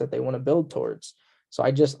success that they want to build towards. So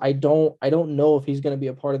I don't know if he's going to be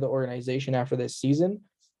a part of the organization after this season.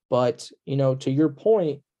 But, to your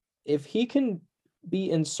point, if he can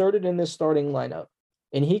be inserted in this starting lineup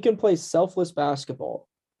and he can play selfless basketball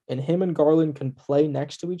and him and Garland can play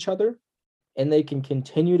next to each other and they can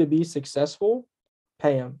continue to be successful,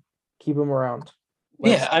 pay him, keep him around.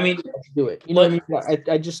 Let's do it. You know what I mean?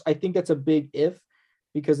 I think that's a big if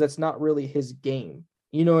because that's not really his game.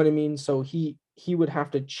 You know what I mean? So he would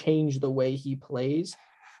have to change the way he plays.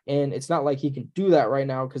 And it's not like he can do that right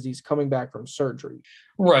now because he's coming back from surgery.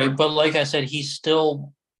 Right. But like I said, he's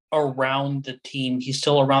still around the team. He's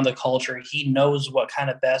still around the culture. He knows what kind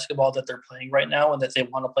of basketball that they're playing right now and that they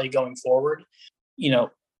want to play going forward.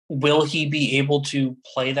 Will he be able to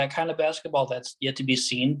play that kind of basketball? That's yet to be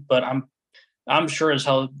seen. But I'm sure as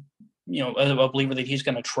hell, a believer that he's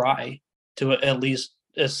going to try to at least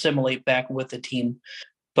assimilate back with the team.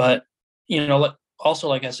 But, also,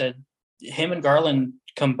 like I said, him and Garland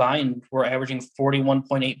combined were averaging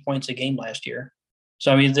 41.8 points a game last year.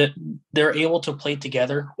 So, I mean, they're able to play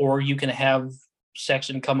together, or you can have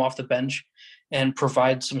Sexton come off the bench and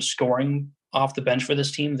provide some scoring off the bench for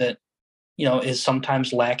this team that, is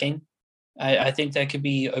sometimes lacking. I think that could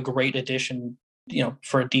be a great addition,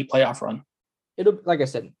 for a deep playoff run. It'll, like I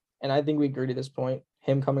said, and I think we agree to this point,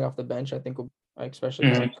 him coming off the bench, I think will,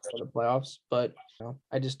 especially for the playoffs, but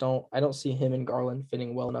I don't see him and Garland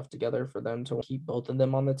fitting well enough together for them to keep both of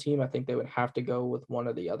them on the team. I think they would have to go with one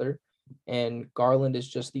or the other. And Garland is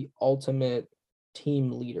just the ultimate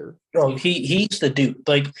team leader. Oh, he's the dude.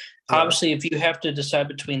 Like, obviously, if you have to decide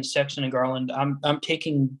between Sexton and Garland, I'm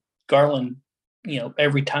taking Garland,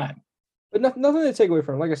 every time. But nothing to take away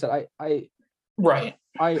from him. Like I said, I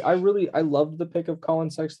loved the pick of Colin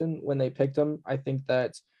Sexton when they picked him. I think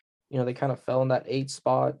that they kind of fell in that 8th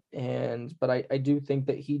spot, but I do think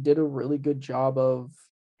that he's done a really good job of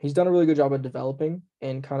developing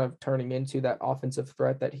and kind of turning into that offensive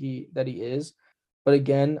threat that he is. But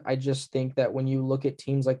again, I just think that when you look at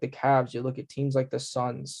teams like the Cavs, you look at teams like the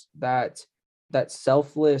Suns, that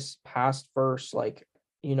selfless pass first, like,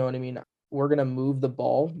 you know what I mean? We're gonna move the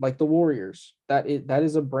ball like the Warriors. That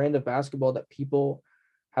is a brand of basketball that people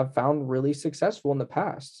have found really successful in the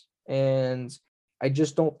past. And I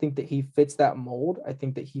just don't think that he fits that mold. I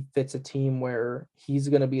think that he fits a team where he's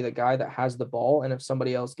going to be the guy that has the ball, and if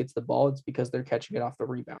somebody else gets the ball, it's because they're catching it off the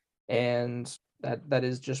rebound. And that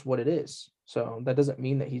is just what it is. So that doesn't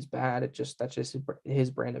mean that he's bad. That's just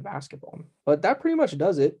his brand of basketball. But that pretty much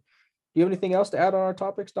does it. Do you have anything else to add on our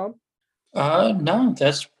topics, Dom? No,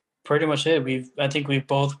 that's pretty much it. I think we've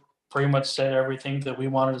both pretty much said everything that we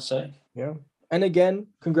wanted to say. Yeah. And again,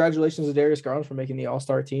 congratulations to Darius Garland for making the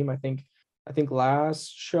All-Star team. I think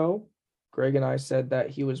last show, Greg and I said that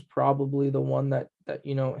he was probably the one that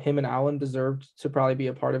him and Allen deserved to probably be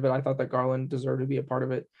a part of it. I thought that Garland deserved to be a part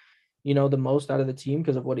of it, the most out of the team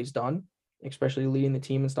because of what he's done, especially leading the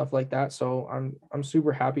team and stuff like that. So I'm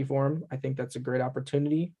super happy for him. I think that's a great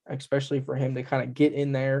opportunity, especially for him to kind of get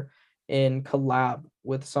in there and collab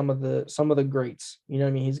with some of the greats. You know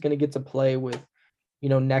what I mean? He's going to get to play with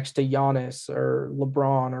next to Giannis or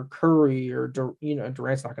LeBron or Curry or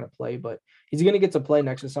Durant's not going to play, but he's going to get to play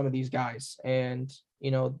next to some of these guys, and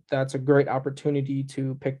that's a great opportunity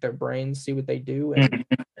to pick their brains, see what they do, and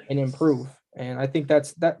improve. And I think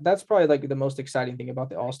that's probably like the most exciting thing about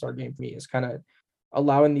the All-Star game for me is kind of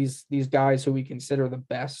allowing these guys who we consider the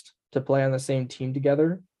best to play on the same team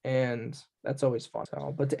together, and that's always fun.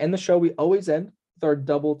 So, but to end the show, we always end with our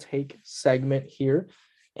double take segment here.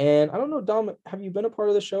 And I don't know, Dom, have you been a part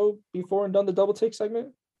of the show before and done the double take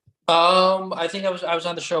segment? I think I was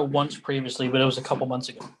on the show once previously, but it was a couple months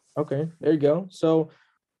ago. Okay, there you go. So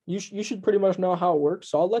you should pretty much know how it works.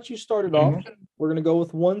 So I'll let you start it off. We're going to go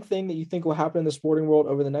with one thing that you think will happen in the sporting world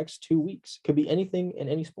over the next 2 weeks. Could be anything in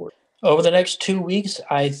any sport. Over the next 2 weeks,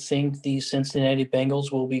 I think the Cincinnati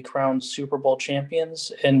Bengals will be crowned Super Bowl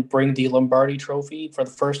champions and bring the Lombardi Trophy for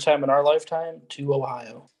the first time in our lifetime to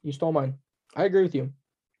Ohio. You stole mine. I agree with you.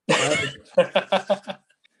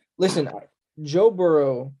 Listen, Joe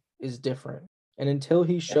Burrow is different. And until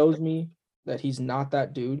he shows me that he's not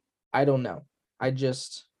that dude, I don't know.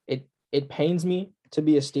 It pains me to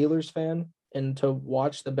be a Steelers fan and to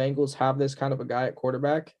watch the Bengals have this kind of a guy at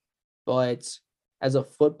quarterback. But as a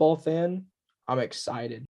football fan, I'm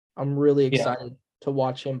excited. I'm really excited to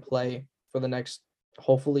watch him play for the next,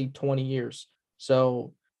 hopefully, 20 years.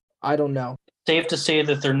 So I don't know. Safe to say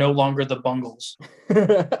that they're no longer the Bungles.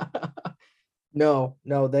 No,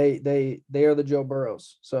 they are the Joe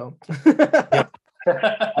Burrows. So,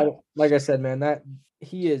 like I said, man, that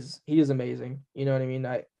he is amazing. You know what I mean?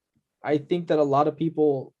 I think that a lot of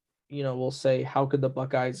people, will say, how could the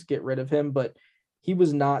Buckeyes get rid of him? But he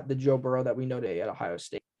was not the Joe Burrow that we know today at Ohio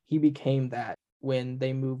State. He became that when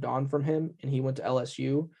they moved on from him and he went to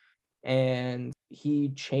LSU, and he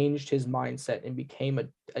changed his mindset and became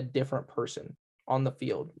a different person on the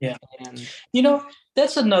field. Yeah. And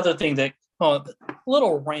that's another thing that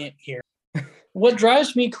little rant here. What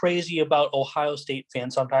drives me crazy about Ohio State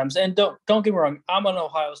fans sometimes, and don't get me wrong, I'm an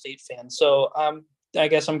Ohio State fan, so I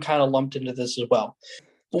guess I'm kind of lumped into this as well.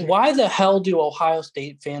 But why the hell do Ohio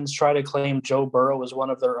State fans try to claim Joe Burrow as one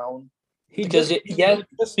of their own? He's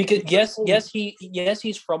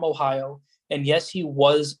from Ohio, and yes, he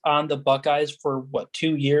was on the Buckeyes for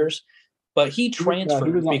 2 years, but he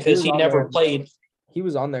transferred because he never played. He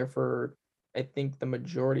was on there for, I think, the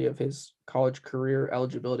majority of his college career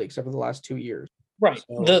eligibility, except for the last 2 years. Right.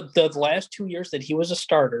 So, the last 2 years that he was a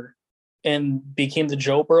starter and became the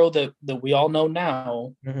Joe Burrow that we all know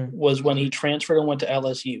now was when he transferred and went to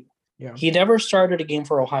LSU. Yeah. He never started a game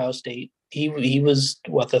for Ohio State. He was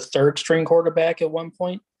the third string quarterback at one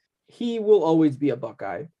point. He will always be a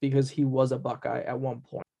Buckeye because he was a Buckeye at one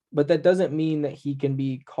point. But that doesn't mean that he can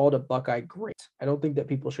be called a Buckeye great. I don't think that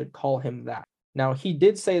people should call him that. Now, he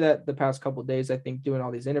did say that the past couple of days, I think, doing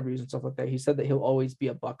all these interviews and stuff like that, he said that he'll always be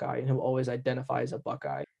a Buckeye and he'll always identify as a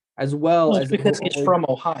Buckeye, as well as because he's from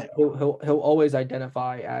Ohio. He'll always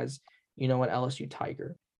identify as, an LSU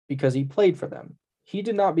Tiger because he played for them. He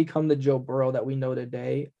did not become the Joe Burrow that we know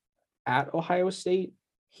today at Ohio State.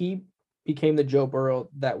 He became the Joe Burrow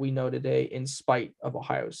that we know today in spite of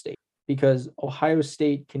Ohio State, because Ohio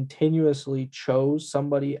State continuously chose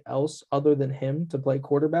somebody else other than him to play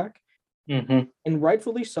quarterback. Mm-hmm. And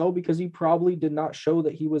rightfully so, because he probably did not show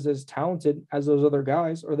that he was as talented as those other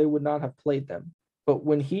guys, or they would not have played them. But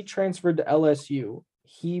when he transferred to LSU,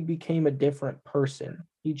 he became a different person.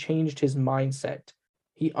 He changed his mindset.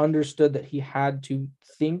 He understood that he had to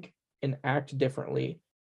think and act differently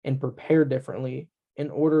and prepare differently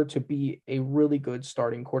in order to be a really good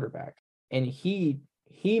starting quarterback. and he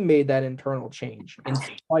made that internal change in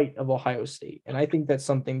spite of Ohio State. And I think that's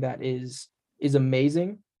something that is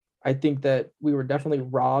amazing. I think that we were definitely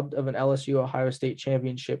robbed of an LSU Ohio State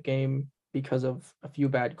championship game because of a few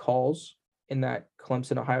bad calls in that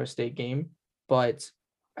Clemson Ohio State game. But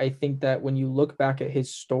I think that when you look back at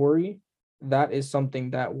his story, that is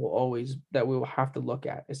something that we will have to look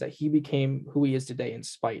at, is that he became who he is today in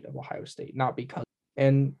spite of Ohio State, not because.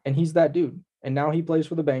 And he's that dude. And now he plays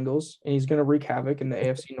for the Bengals, and he's going to wreak havoc in the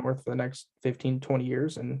AFC North for the next 15, 20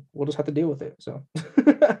 years, and we'll just have to deal with it. So,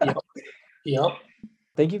 Yep.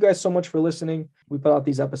 Thank you guys so much for listening. We put out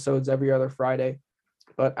these episodes every other Friday.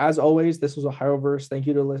 But as always, this was Ohioverse. Thank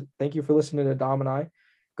you for listening to Dom and I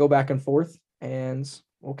go back and forth, and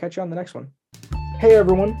we'll catch you on the next one. Hey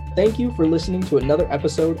everyone, thank you for listening to another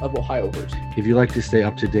episode of Ohioverse. If you'd like to stay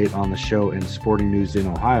up to date on the show and sporting news in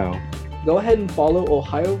Ohio, go ahead and follow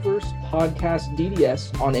Ohioverse Podcast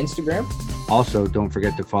DDS on Instagram. Also, don't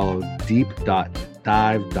forget to follow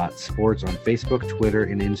deep.dive.sports on Facebook, Twitter,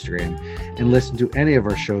 and Instagram, and listen to any of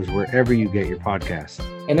our shows wherever you get your podcasts.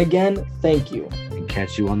 And again, thank you. And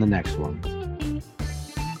catch you on the next one.